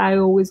things that I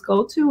always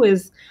go to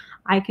is,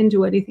 I can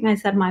do anything I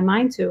set my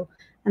mind to.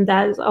 And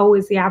that is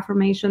always the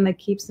affirmation that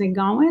keeps me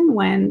going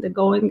when the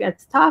going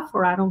gets tough,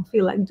 or I don't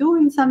feel like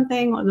doing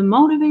something, or the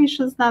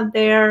motivation's not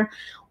there,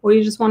 or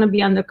you just want to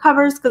be under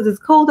covers because it's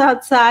cold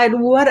outside,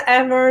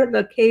 whatever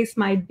the case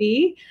might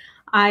be.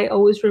 I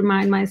always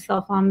remind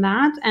myself on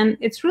that. And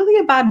it's really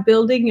about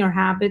building your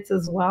habits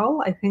as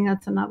well. I think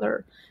that's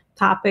another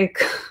topic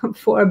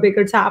for a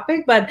bigger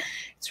topic, but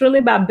it's really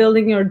about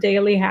building your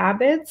daily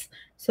habits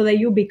so that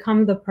you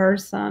become the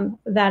person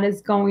that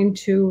is going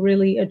to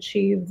really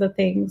achieve the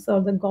things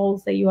or the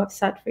goals that you have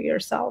set for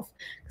yourself.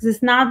 Because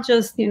it's not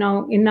just,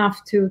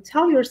 enough to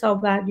tell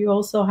yourself that. You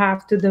also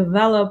have to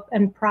develop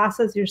and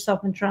process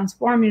yourself and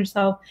transform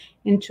yourself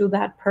into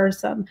that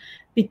person.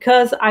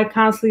 Because I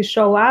constantly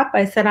show up,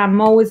 I said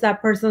I'm always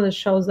that person that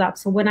shows up.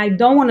 So when I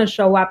don't want to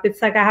show up,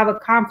 it's like I have a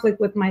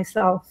conflict with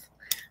myself.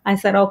 I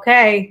said,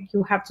 okay,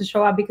 you have to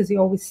show up because you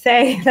always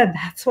say that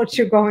that's what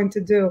you're going to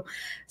do.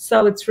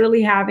 So it's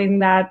really having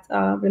that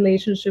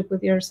relationship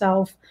with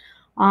yourself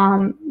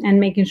and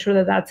making sure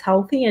that that's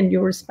healthy and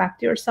you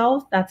respect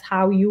yourself. That's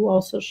how you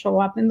also show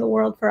up in the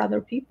world for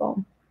other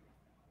people.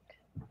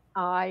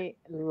 I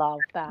love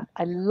that.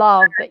 I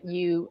love that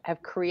you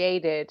have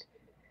created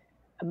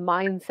a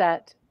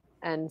mindset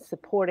and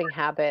supporting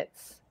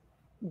habits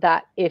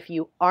that if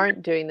you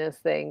aren't doing those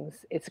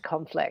things, it's a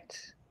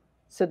conflict.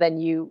 So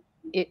then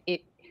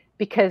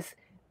because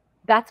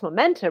that's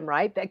momentum,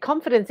 right? That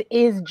confidence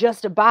is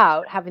just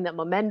about having that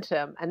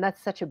momentum. And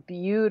that's such a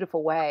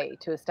beautiful way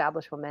to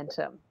establish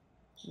momentum.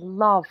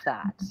 Love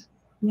that.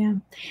 Yeah.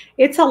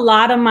 It's a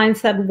lot of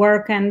mindset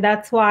work. And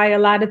that's why a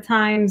lot of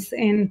times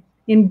in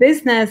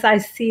business, I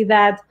see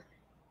that,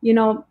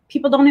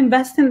 people don't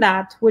invest in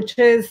that, which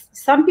is,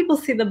 some people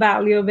see the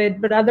value of it,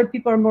 but other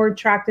people are more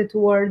attracted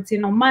towards,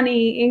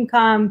 money,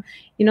 income,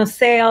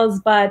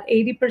 sales. But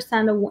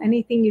 80% of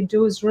anything you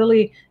do is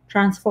really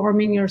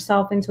transforming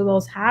yourself into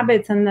those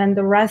habits. And then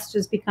the rest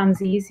just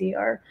becomes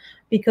easier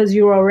because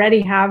you already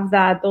have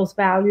those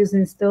values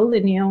instilled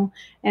in you,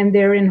 and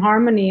they're in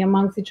harmony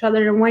amongst each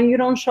other. And when you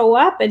don't show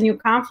up and you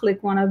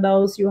conflict one of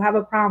those, you have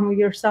a problem with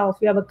yourself.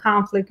 You have a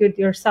conflict with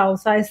yourself.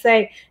 So I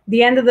say,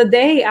 the end of the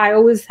day, I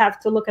always have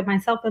to look at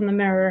myself in the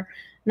mirror,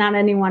 not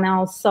anyone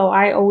else. So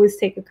I always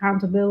take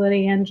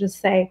accountability and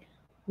just say,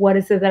 what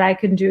is it that I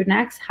can do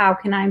next? How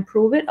can I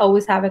improve it?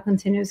 Always have a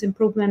continuous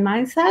improvement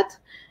mindset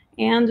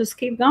and just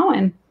keep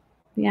going.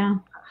 Yeah.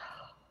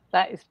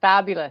 That is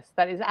fabulous.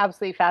 That is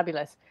absolutely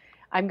fabulous.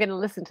 I'm going to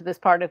listen to this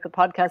part of the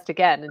podcast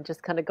again and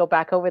just kind of go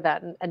back over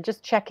that and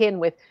just check in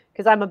with,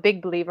 because I'm a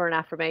big believer in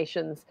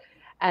affirmations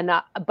and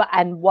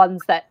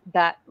ones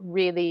that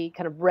really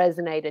kind of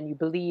resonate and you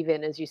believe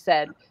in, as you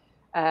said.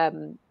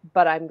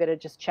 But I'm going to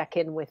just check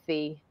in with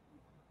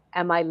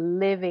am I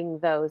living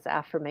those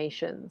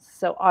affirmations?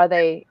 So are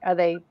they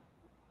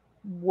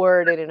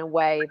worded in a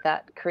way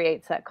that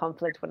creates that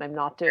conflict when I'm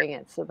not doing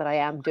it, so that I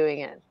am doing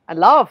it? I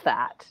love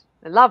that.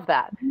 I love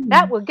that.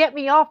 That will get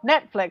me off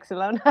Netflix,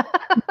 Elona.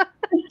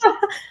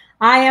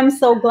 I am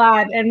so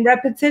glad. And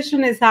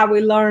repetition is how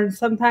we learn.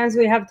 Sometimes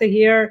we have to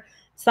hear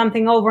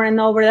something over and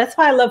over. That's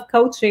why I love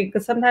coaching,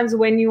 because sometimes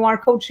when you are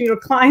coaching your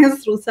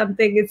clients through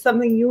something, it's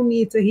something you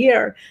need to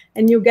hear,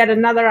 and you get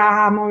another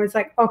aha moment. It's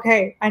like,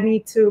 okay, I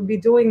need to be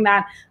doing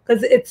that,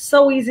 because it's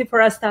so easy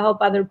for us to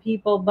help other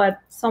people, but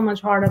so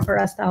much harder for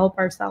us to help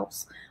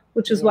ourselves,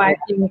 which is why I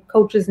think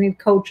coaches need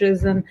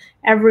coaches, and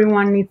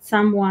everyone needs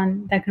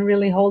someone that can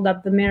really hold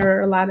up the mirror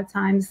a lot of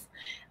times,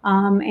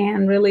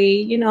 and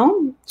really,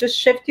 just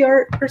shift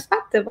your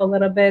perspective a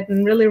little bit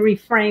and really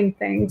reframe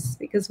things,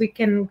 because we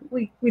tend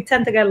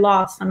to get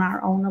lost on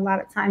our own a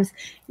lot of times,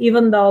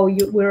 even though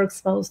we're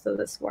exposed to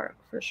this work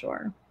for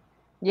sure.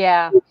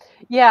 Yeah.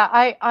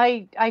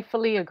 I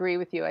fully agree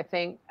with you. I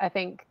think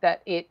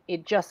that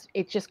it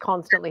just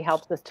constantly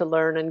helps us to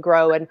learn and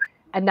grow,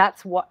 and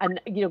that's what, and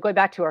going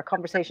back to our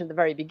conversation at the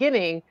very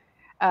beginning,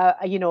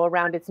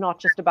 around, it's not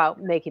just about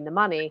making the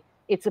money,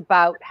 it's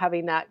about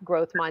having that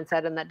growth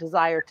mindset and that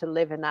desire to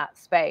live in that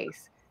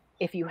space.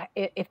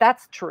 If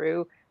that's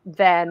true,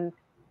 then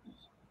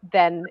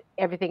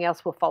everything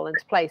else will fall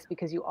into place,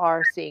 because you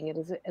are seeing it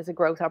as a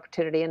growth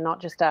opportunity, and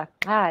not just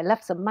I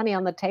left some money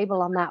on the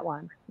table on that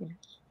one.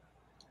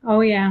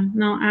 Oh yeah,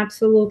 no,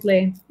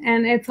 absolutely.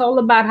 And it's all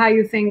about how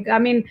you think. I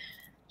mean,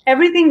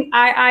 everything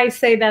I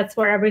say, that's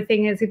where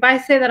everything is. If I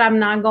say that I'm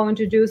not going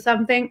to do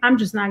something, I'm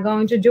just not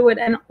going to do it.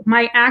 And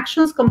my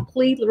actions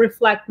completely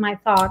reflect my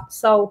thoughts.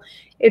 So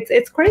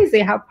it's crazy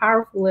how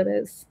powerful it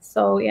is.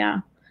 So yeah,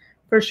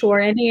 for sure.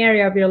 Any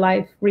area of your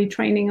life,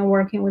 retraining and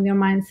working with your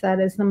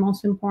mindset is the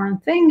most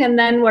important thing. And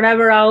then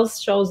whatever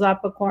else shows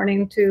up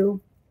according to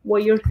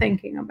what you're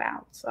thinking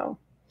about. So,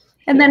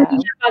 and then we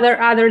have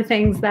other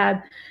things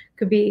that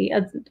could be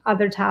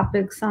other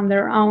topics on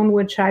their own,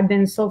 which I've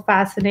been so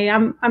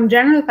fascinated. I'm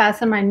generally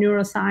fascinated by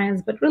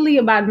neuroscience, but really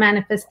about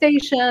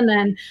manifestation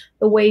and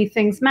the way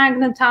things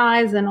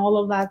magnetize and all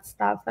of that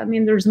stuff. I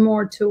mean, there's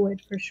more to it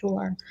for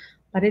sure,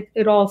 but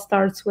it all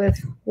starts with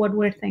what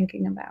we're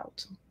thinking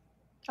about.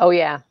 Oh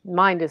yeah,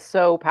 mind is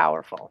so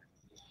powerful.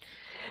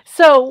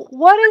 So,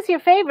 what is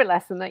your favorite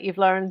lesson that you've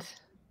learned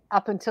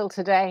up until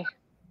today?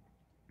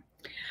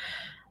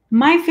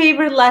 My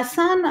favorite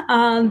lesson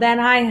that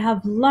I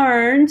have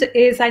learned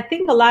is, I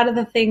think, a lot of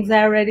the things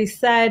I already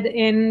said.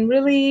 In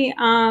really,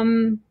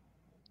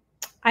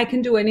 I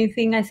can do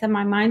anything I set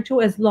my mind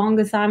to, as long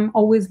as I'm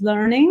always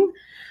learning.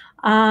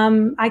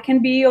 I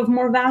can be of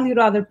more value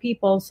to other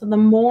people. So the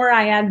more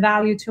I add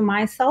value to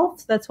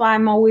myself, that's why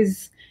I'm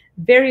always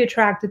very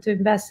attracted to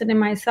investing in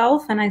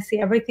myself, and I see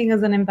everything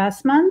as an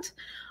investment.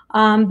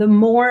 The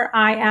more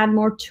I add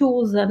more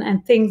tools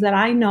and things that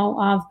I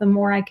know of, the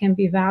more I can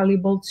be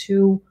valuable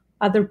to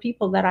other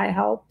people that I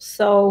help.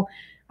 So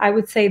I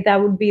would say that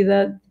would be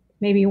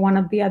maybe one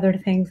of the other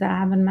things that I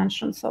haven't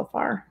mentioned so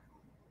far.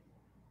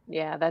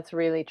 Yeah, that's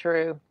really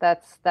true.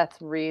 That's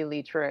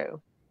really true.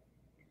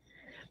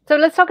 So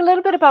let's talk a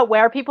little bit about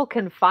where people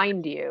can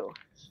find you.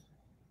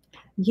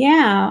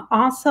 Yeah,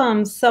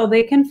 awesome. So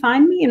they can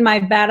find me in my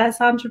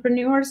Badass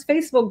Entrepreneurs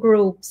Facebook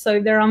group. So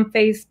if they're on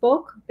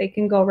Facebook, they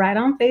can go right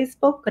on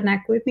Facebook,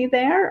 connect with me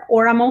there.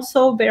 Or I'm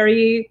also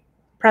very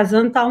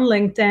present on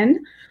LinkedIn,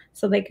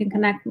 so they can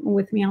connect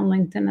with me on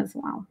LinkedIn as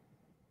well.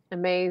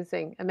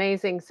 Amazing,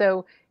 amazing.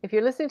 So if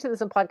you're listening to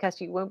this on podcast,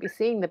 you won't be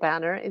seeing the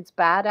banner. It's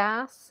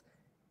Badass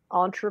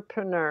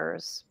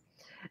Entrepreneurs.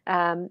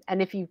 And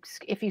if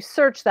you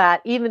search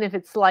that, even if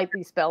it's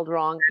slightly spelled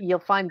wrong, you'll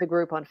find the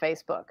group on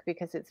Facebook,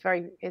 because it's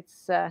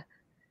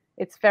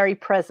very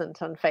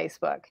present on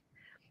Facebook.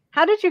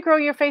 How did you grow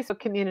your Facebook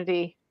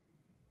community?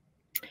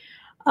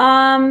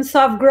 So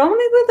I've grown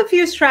it with a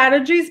few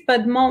strategies,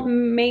 but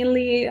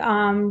mainly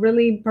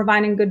really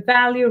providing good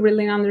value,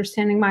 really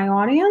understanding my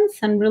audience,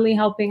 and really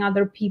helping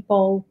other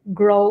people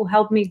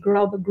help me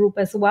grow the group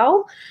as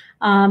well,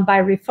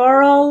 by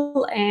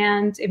referral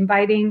and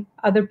inviting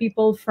other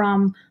people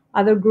from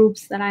other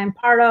groups that I am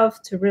part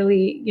of to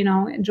really,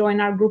 join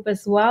our group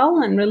as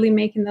well, and really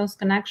making those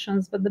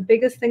connections. But the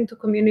biggest thing to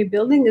community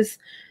building is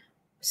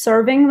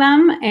serving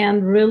them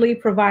and really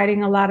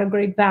providing a lot of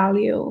great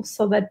value,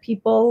 so that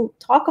people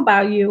talk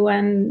about you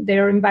and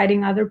they're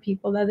inviting other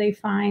people that they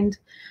find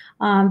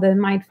that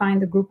might find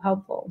the group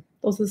helpful.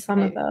 Those are some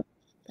of the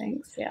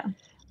things. Yeah.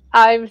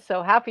 I'm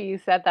so happy you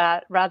said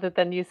that, rather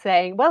than you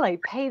saying, well, I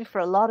paid for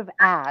a lot of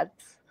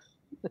ads.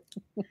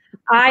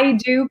 I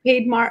do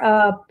paid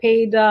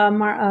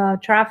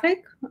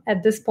traffic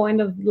at this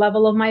point of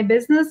level of my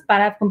business,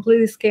 but I've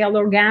completely scaled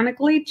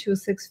organically to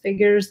 6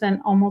 figures and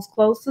almost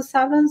close to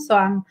 7. So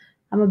I'm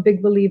a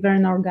big believer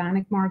in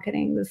organic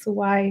marketing. This is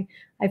why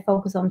I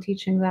focus on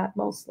teaching that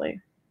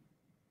mostly.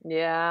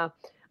 Yeah,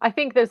 I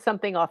think there's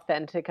something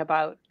authentic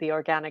about the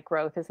organic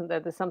growth, isn't there?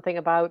 There's something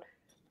about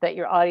that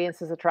your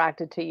audience is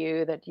attracted to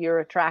you, that you're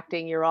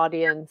attracting your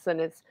audience,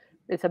 and it's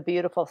a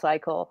beautiful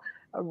cycle,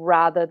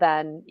 rather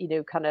than,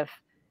 kind of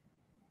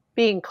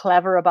being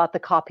clever about the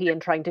copy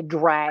and trying to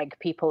drag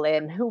people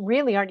in who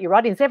really aren't your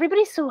audience.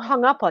 Everybody's so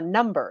hung up on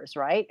numbers,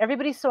 right?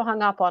 Everybody's so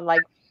hung up on,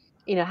 like,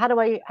 how do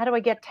I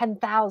get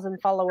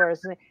 10,000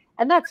 followers?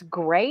 And that's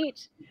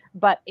great.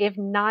 But if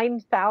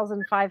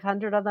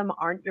 9,500 of them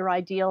aren't your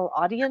ideal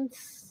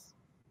audience,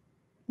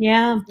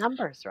 Yeah.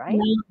 numbers, right?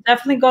 No,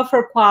 definitely go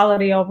for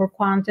quality over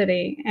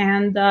quantity.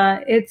 And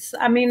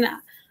I mean,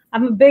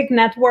 I'm a big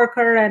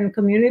networker and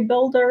community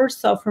builder.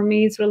 So for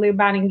me, it's really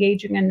about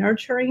engaging and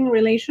nurturing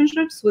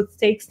relationships, which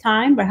takes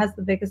time, but has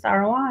the biggest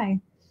ROI.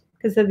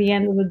 Because at the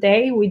end of the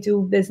day, we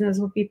do business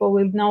with people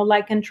we know,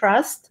 like, and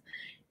trust,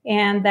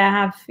 and that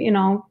have,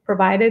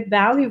 provided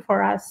value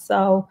for us.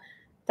 So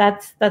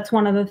that's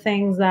one of the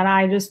things that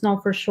I just know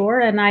for sure.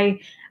 And I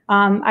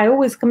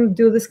always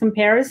do this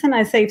comparison.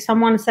 I say, if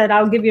someone said,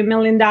 I'll give you $1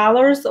 million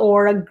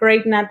or a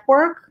great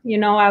network,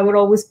 I would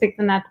always pick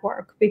the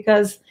network,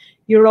 because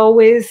you're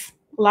always,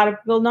 a lot of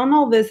people don't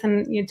know this,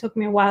 and it took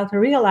me a while to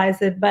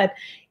realize it, but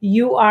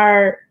you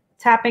are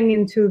tapping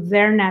into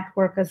their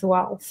network as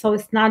well. So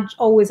it's not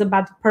always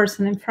about the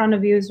person in front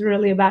of you, it's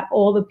really about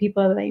all the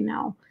people they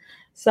know.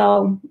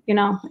 So,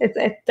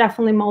 it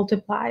definitely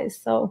multiplies.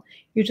 So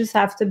you just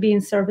have to be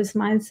in service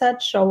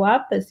mindset, show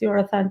up as your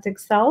authentic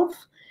self,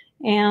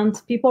 and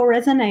people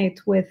resonate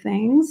with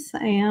things,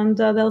 and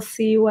they'll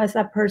see you as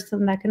that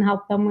person that can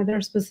help them with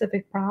their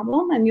specific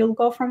problem, and you'll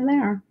go from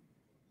there.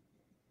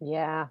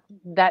 Yeah,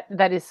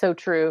 that is so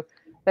true.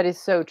 That is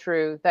so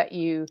true, that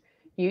you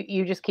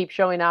just keep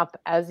showing up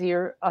as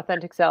your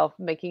authentic self,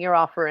 making your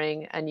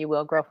offering, and you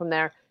will grow from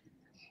there.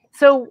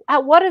 So,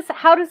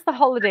 how does the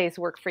holidays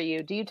work for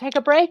you? Do you take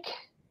a break?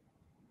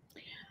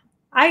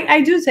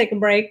 I do take a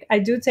break. I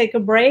do take a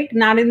break,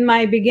 not in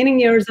my beginning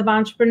years of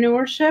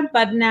entrepreneurship,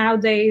 but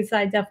nowadays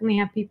I definitely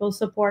have people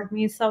support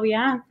me. So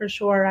yeah, for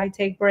sure, I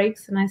take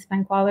breaks and I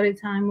spend quality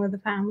time with the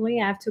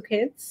family. I have 2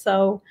 kids,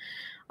 so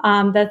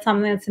that's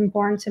something that's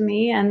important to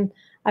me. And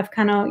I've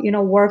kind of,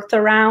 worked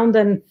around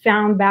and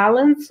found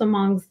balance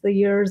amongst the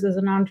years as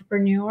an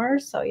entrepreneur.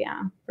 So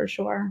yeah, for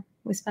sure,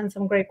 we spend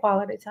some great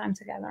quality time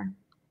together.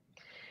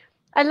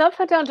 I love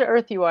how down to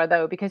earth you are,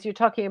 though, because you're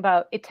talking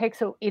about it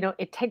takes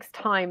it takes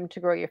time to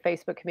grow your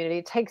Facebook community.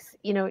 It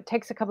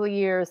takes a couple of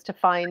years to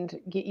find,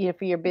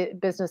 for your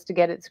business to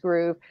get its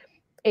groove.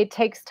 It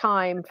takes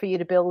time for you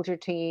to build your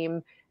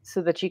team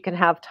so that you can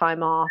have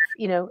time off,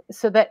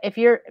 so that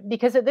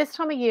because at this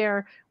time of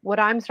year, what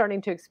I'm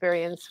starting to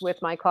experience with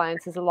my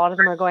clients is a lot of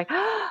them are going,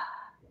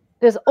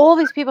 there's all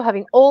these people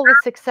having all this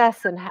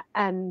success and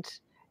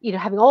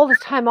having all this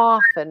time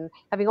off and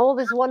having all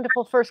these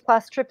wonderful first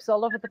class trips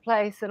all over the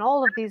place and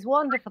all of these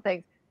wonderful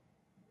things,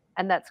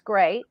 and that's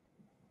great,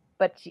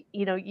 but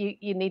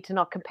you need to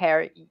not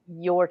compare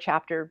your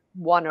chapter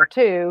 1 or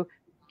 2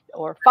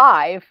 or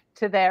 5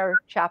 to their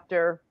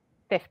chapter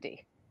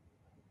 50.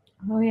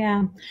 Oh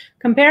yeah,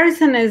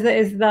 comparison is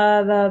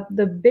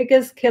the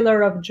biggest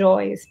killer of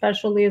joy,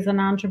 especially as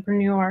an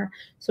entrepreneur.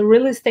 So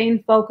really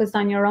staying focused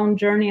on your own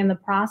journey in the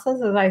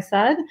process, as I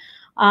said,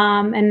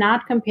 and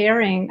not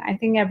comparing. I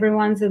think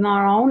everyone's in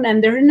our own,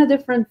 and they're in a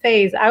different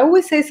phase. I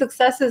always say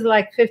success is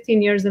like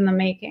 15 years in the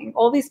making.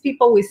 All these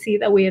people we see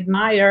that we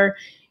admire,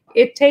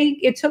 it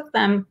took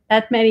them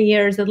that many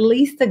years, at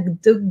least a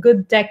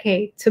good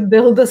decade, to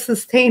build a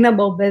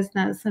sustainable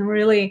business and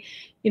really,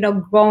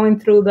 going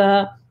through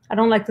I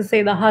don't like to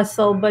say the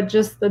hustle, but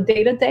just the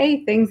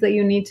day-to-day things that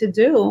you need to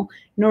do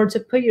in order to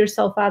put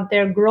yourself out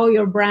there, grow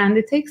your brand.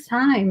 It takes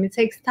time. It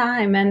takes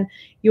time. And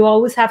you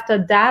always have to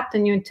adapt.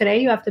 And today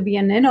you have to be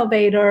an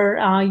innovator.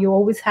 You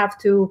always have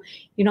to,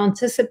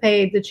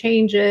 anticipate the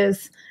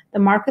changes. The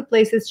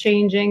marketplace is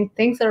changing.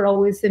 Things are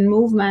always in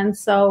movement.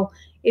 So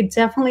it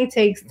definitely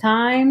takes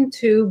time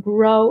to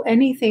grow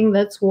anything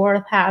that's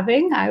worth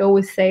having. I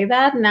always say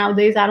that.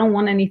 Nowadays, I don't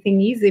want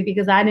anything easy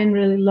because I didn't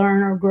really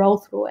learn or grow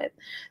through it.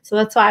 So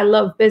that's why I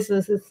love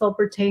business. It still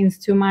pertains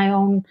to my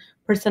own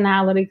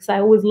personality, because I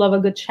always love a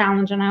good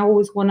challenge and I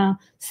always want to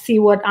see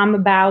what I'm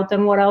about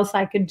and what else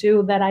I could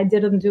do that I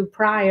didn't do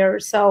prior.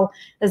 So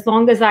as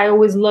long as I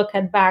always look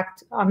back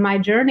on my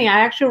journey, I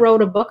actually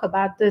wrote a book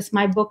about this.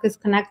 My book is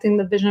Connecting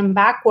the Vision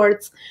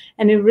Backwards,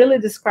 and it really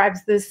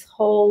describes this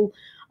whole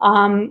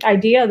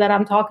idea that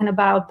I'm talking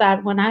about,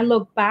 that when I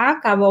look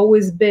back,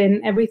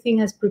 everything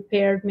has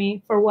prepared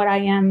me for what I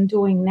am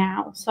doing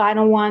now. So I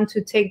don't want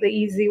to take the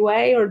easy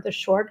way or the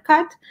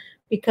shortcut,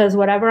 because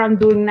whatever I'm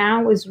doing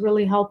now is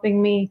really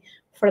helping me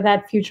for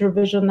that future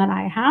vision that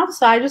I have.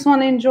 So I just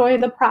want to enjoy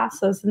the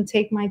process and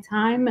take my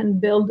time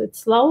and build it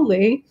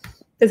slowly,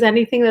 because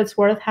anything that's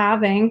worth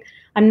having,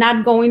 I'm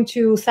not going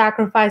to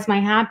sacrifice my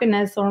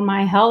happiness or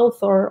my health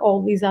or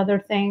all these other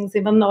things,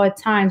 even though at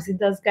times it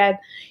does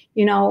get,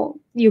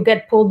 you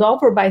get pulled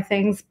over by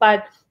things.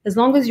 But as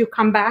long as you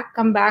come back,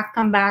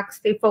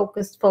 stay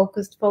focused,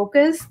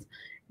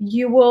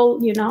 you will,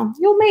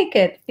 you'll make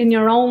it in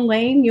your own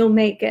lane. You'll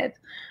make it.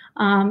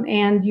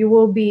 And you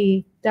will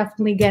be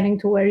definitely getting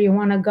to where you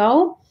want to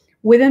go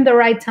within the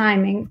right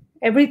timing.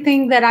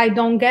 Everything that I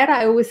don't get,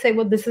 I always say,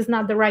 well, this is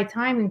not the right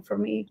timing for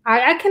me.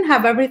 I can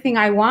have everything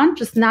I want,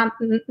 just not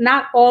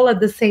all at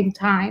the same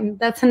time.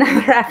 That's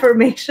another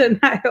affirmation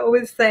I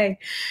always say.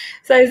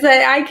 So I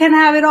say I can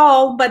have it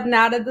all, but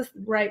not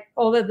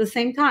all at the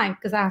same time,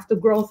 because I have to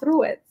grow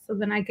through it. So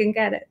then I can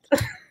get it.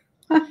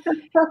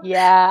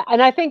 Yeah,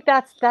 and I think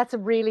that's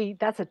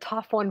a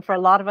tough one for a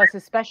lot of us,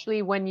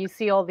 especially when you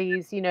see all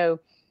these, you go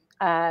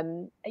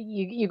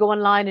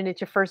online and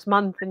it's your first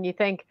month and you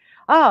think,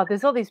 oh,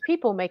 there's all these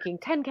people making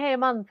 10K a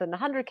month and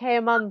 100K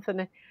a month,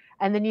 and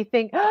then you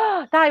think,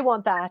 oh, I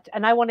want that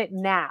and I want it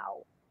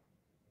now.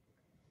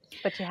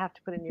 But you have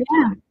to put in your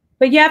Yeah. time.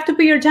 But you have to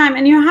put your time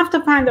and you have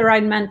to find the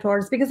right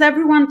mentors because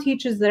everyone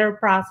teaches their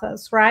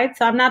process, right?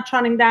 So I'm not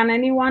shutting down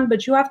anyone,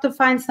 but you have to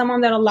find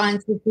someone that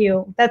aligns with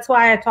you. That's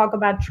why I talk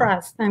about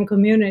trust and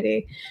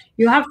community.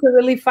 You have to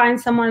really find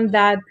someone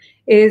that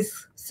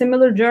is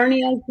similar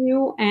journey as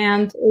you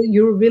and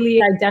you really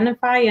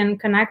identify and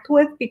connect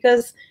with,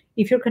 because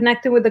if you're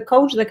connected with a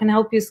coach that can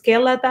help you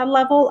scale at that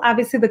level,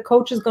 obviously the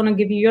coach is going to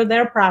give you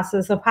their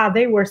process of how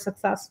they were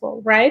successful,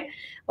 right?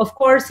 Of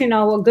course,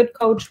 a good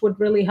coach would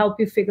really help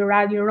you figure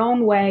out your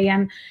own way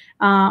and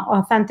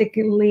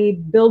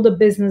authentically build a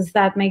business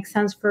that makes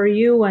sense for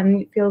you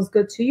and feels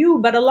good to you.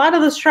 But a lot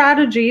of the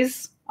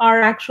strategies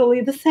are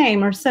actually the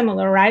same or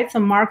similar, right? So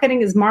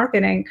marketing is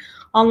marketing.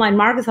 Online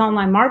marketing is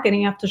online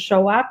marketing. You have to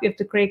show up. You have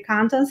to create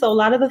content. So a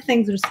lot of the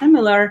things are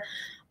similar.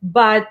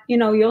 But,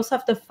 you also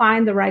have to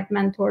find the right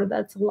mentor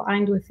that's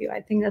aligned with you. I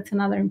think that's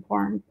another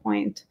important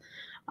point.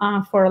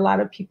 For a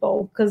lot of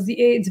people, because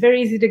it's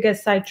very easy to get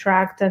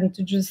sidetracked and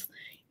to just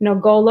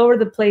go all over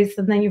the place,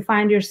 and then you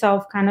find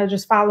yourself kind of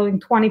just following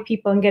 20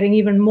 people and getting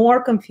even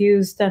more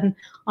confused and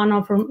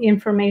on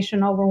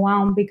information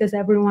overwhelmed because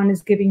everyone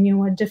is giving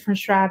you a different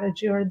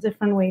strategy or a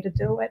different way to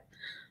do it.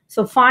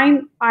 So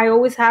I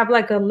always have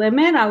like a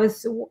limit.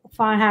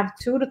 I have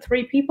 2 to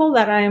 3 people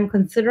that I am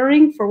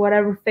considering for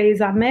whatever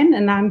phase I'm in,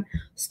 and I'm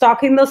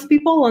stalking those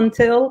people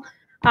until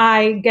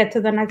I get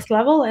to the next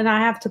level, and I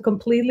have to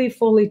completely,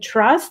 fully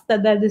trust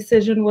that that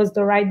decision was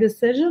the right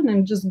decision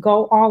and just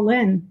go all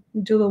in,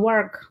 do the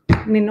work.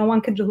 I mean, no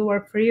one can do the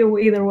work for you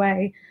either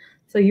way.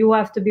 So you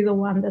have to be the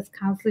one that's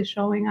constantly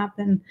showing up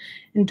and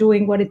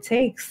doing what it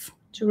takes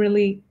to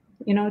really,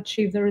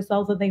 achieve the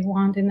results that they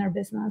want in their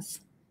business.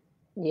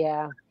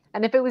 Yeah.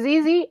 And if it was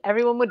easy,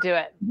 everyone would do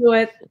it. Do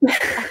it.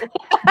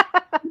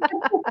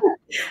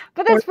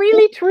 But that's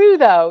really true,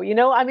 though.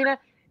 I mean,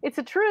 it's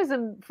a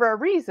truism for a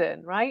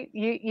reason, right?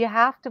 You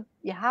have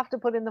to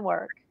put in the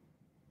work.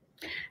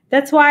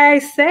 That's why I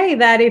say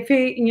that if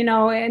it,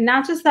 and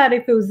not just that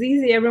if it was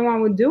easy,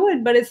 everyone would do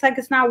it, but it's like,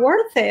 it's not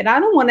worth it. I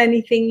don't want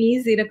anything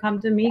easy to come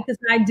to me because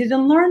I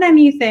didn't learn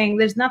anything.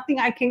 There's nothing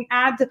I can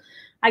add.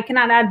 I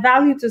cannot add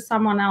value to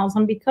someone else.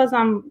 And because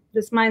I'm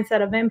this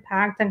mindset of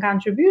impact and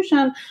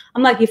contribution,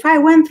 I'm like, if I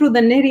went through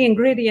the nitty and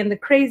gritty and the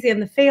crazy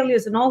and the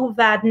failures and all of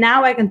that,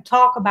 now I can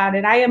talk about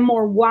it. I am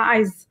more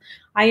wise.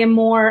 I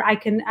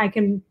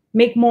can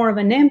make more of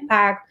an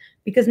impact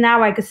because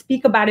now I could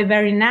speak about it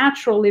very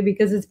naturally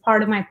because it's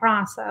part of my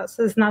process.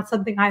 It's not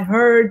something I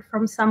heard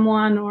from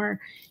someone or,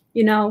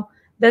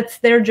 that's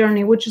their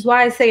journey, which is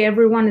why I say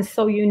everyone is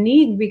so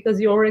unique because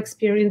your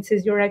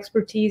experiences, your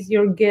expertise,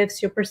 your gifts,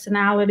 your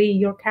personality,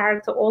 your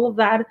character, all of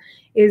that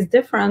is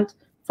different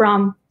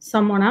from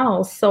someone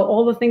else. So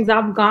all the things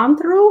I've gone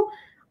through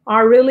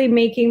are really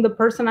making the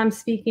person I'm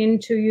speaking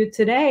to you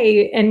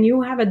today. And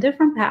you have a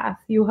different path.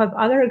 You have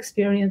other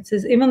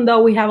experiences, even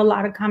though we have a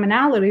lot of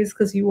commonalities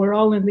because you were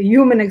all in the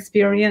human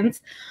experience,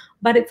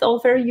 but it's all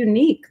very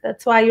unique.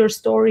 That's why your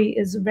story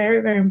is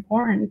very, very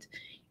important.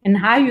 And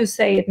how you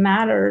say it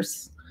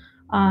matters.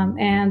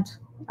 And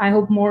I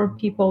hope more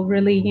people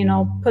really,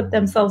 put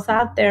themselves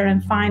out there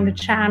and find a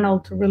channel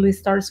to really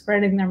start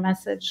spreading their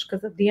message.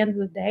 Because at the end of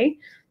the day,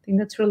 I think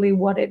that's really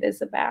what it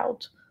is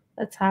about.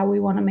 That's how we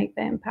want to make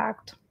the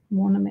impact we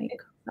want to make.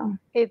 So.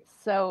 It's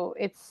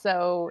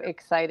so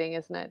exciting,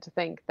 isn't it, to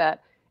think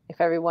that if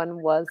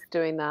everyone was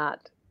doing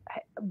that,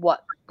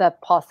 what the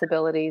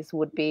possibilities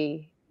would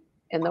be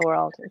in the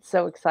world. It's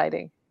so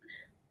exciting.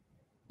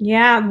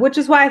 Yeah, which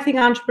is why I think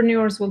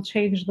entrepreneurs will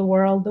change the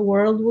world. The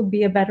world would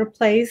be a better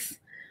place.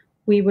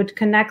 We would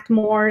connect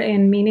more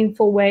in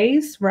meaningful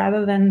ways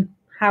rather than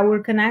how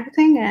we're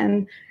connecting.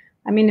 And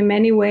I mean, in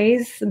many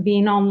ways,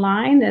 being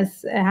online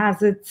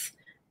has its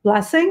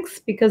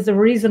blessings because the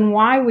reason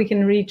why we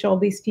can reach all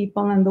these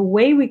people and the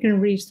way we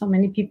can reach so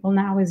many people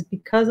now is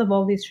because of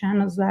all these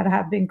channels that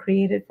have been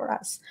created for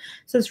us.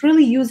 So it's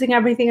really using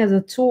everything as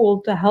a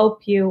tool to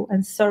help you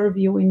and serve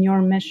you in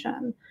your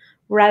mission,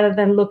 rather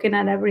than looking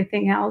at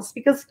everything else.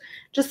 Because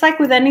just like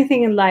with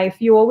anything in life,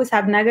 you always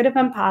have negative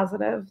and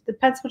positive.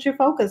 Depends what you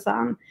focus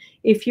on.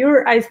 If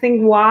you're, I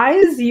think,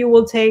 wise, you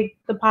will take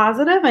the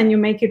positive and you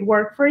make it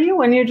work for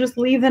you, and you just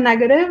leave the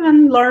negative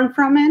and learn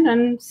from it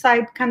and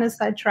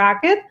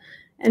sidetrack it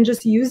and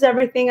just use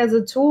everything as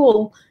a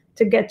tool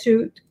to get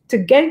you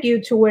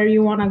to where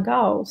you want to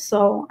go.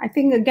 So I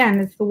think, again,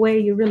 it's the way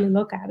you really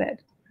look at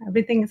it.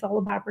 Everything is all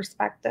about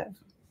perspective.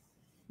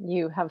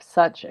 You have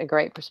such a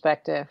great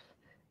perspective.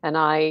 And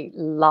I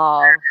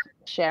love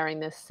sharing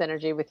this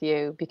synergy with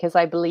you because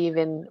I believe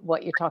in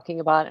what you're talking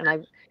about.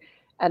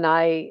 And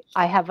I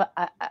have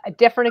a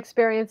different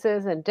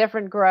experiences and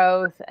different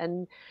growth,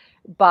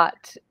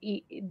 but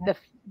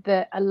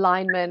the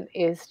alignment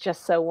is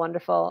just so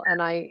wonderful.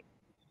 And I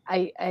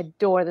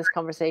adore this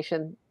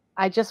conversation.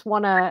 I just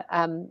want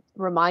to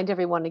remind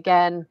everyone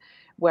again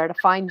where to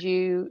find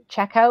you.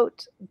 Check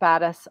out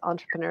Badass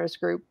Entrepreneurs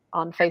Group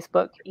on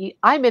Facebook.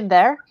 I'm in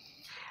there.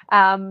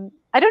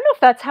 I don't know if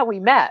that's how we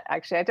met.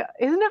 Actually,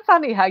 isn't it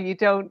funny how you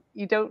don't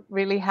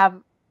really have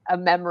a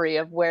memory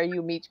of where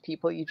you meet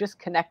people? You just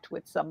connect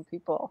with some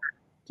people.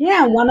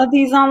 Yeah, one of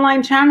these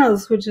online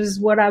channels, which is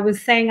what I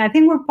was saying. I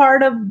think we're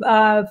part of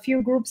a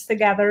few groups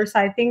together. So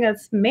I think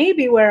that's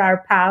maybe where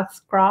our paths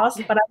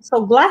crossed. But I'm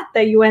so glad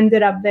that you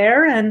ended up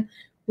there and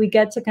we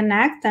get to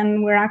connect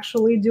and we're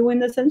actually doing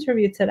this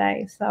interview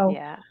today. So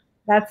Yeah.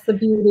 that's the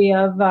beauty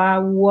of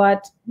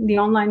what the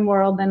online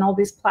world and all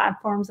these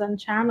platforms and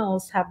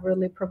channels have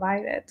really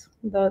provided,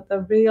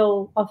 the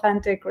real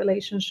authentic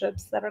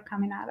relationships that are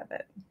coming out of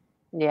it.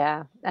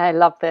 Yeah, I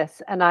love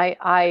this, and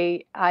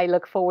I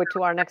look forward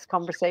to our next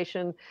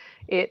conversation.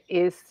 It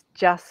is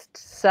just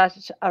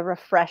such a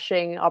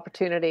refreshing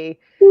opportunity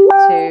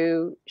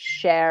to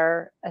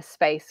share a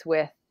space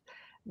with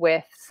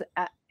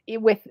uh,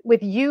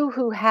 with you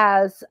who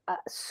has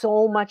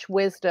so much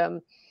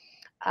wisdom,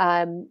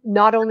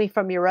 not only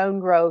from your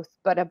own growth,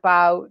 but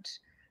about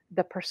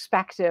the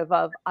perspective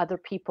of other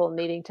people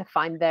needing to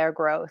find their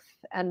growth.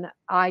 And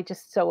I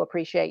just so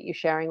appreciate you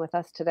sharing with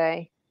us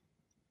today.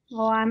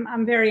 Well,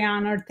 I'm very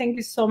honored. Thank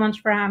you so much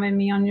for having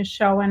me on your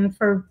show and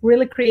for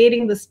really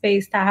creating the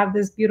space to have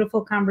this beautiful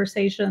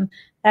conversation.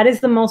 That is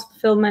the most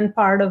fulfillment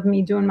part of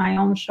me doing my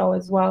own show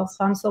as well.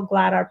 So I'm so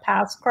glad our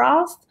paths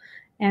crossed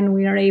and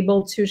we are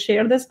able to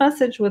share this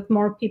message with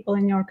more people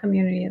in your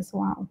community as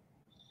well.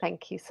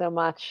 Thank you so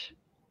much.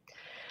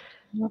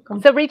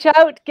 Welcome. So reach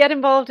out, get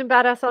involved in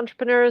Badass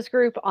Entrepreneurs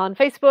Group on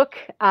Facebook.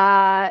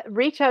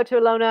 Reach out to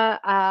Elona.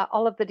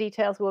 All of the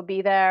details will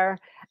be there.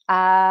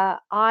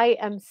 I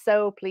am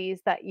so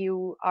pleased that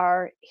you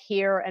are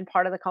here and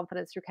part of the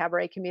Confidence Through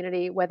Cabaret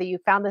community, whether you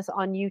found this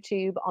on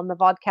YouTube, on the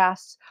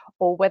vodcasts,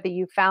 or whether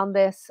you found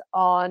this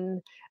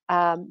on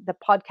the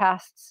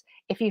podcasts.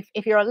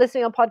 If you're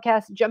listening on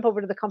podcasts, jump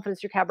over to the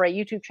Confidence Through Cabaret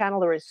YouTube channel.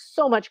 There is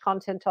so much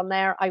content on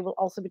there. I will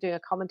also be doing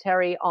a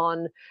commentary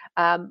on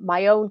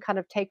my own kind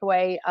of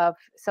takeaway of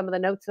some of the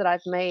notes that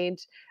I've made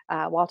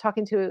while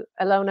talking to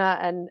Elona,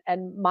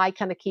 and my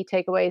kind of key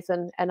takeaways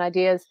and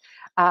ideas.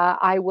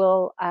 I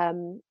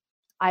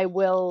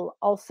will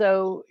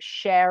also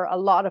share a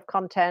lot of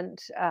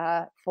content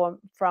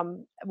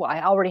from well,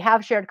 I already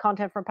have shared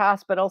content from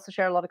past, but also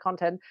share a lot of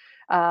content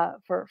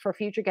for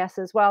future guests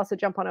as well. So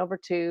jump on over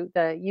to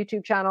the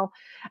YouTube channel.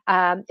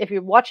 If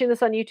you're watching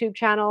this on YouTube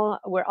channel,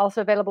 we're also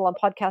available on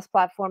podcast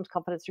platforms,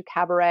 Confidence Through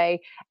Cabaret,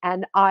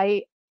 and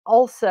I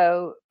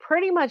also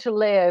pretty much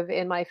live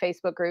in my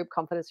Facebook group,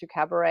 Confidence Through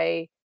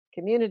Cabaret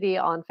community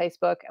on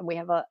Facebook, and we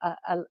have a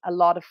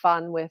lot of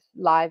fun with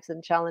lives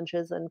and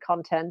challenges and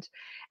content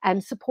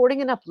and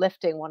supporting and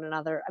uplifting one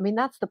another. I mean,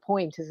 that's the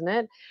point, isn't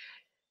it?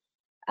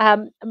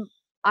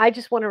 I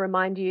just want to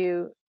remind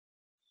you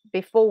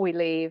before we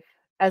leave,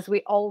 as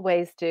we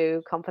always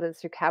do, Confidence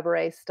Through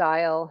Cabaret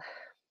style,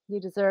 you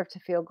deserve to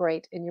feel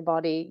great in your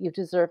body. You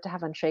deserve to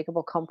have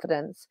unshakable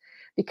confidence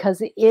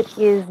because it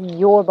is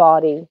your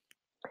body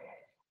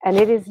and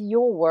it is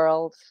your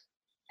world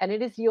and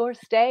it is your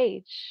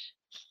stage.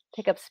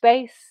 Take up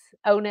space,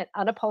 own it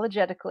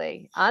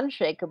unapologetically,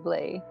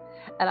 unshakably.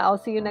 And I'll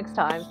see you next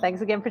time.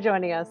 Thanks again for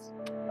joining us.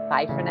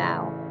 Bye for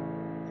now.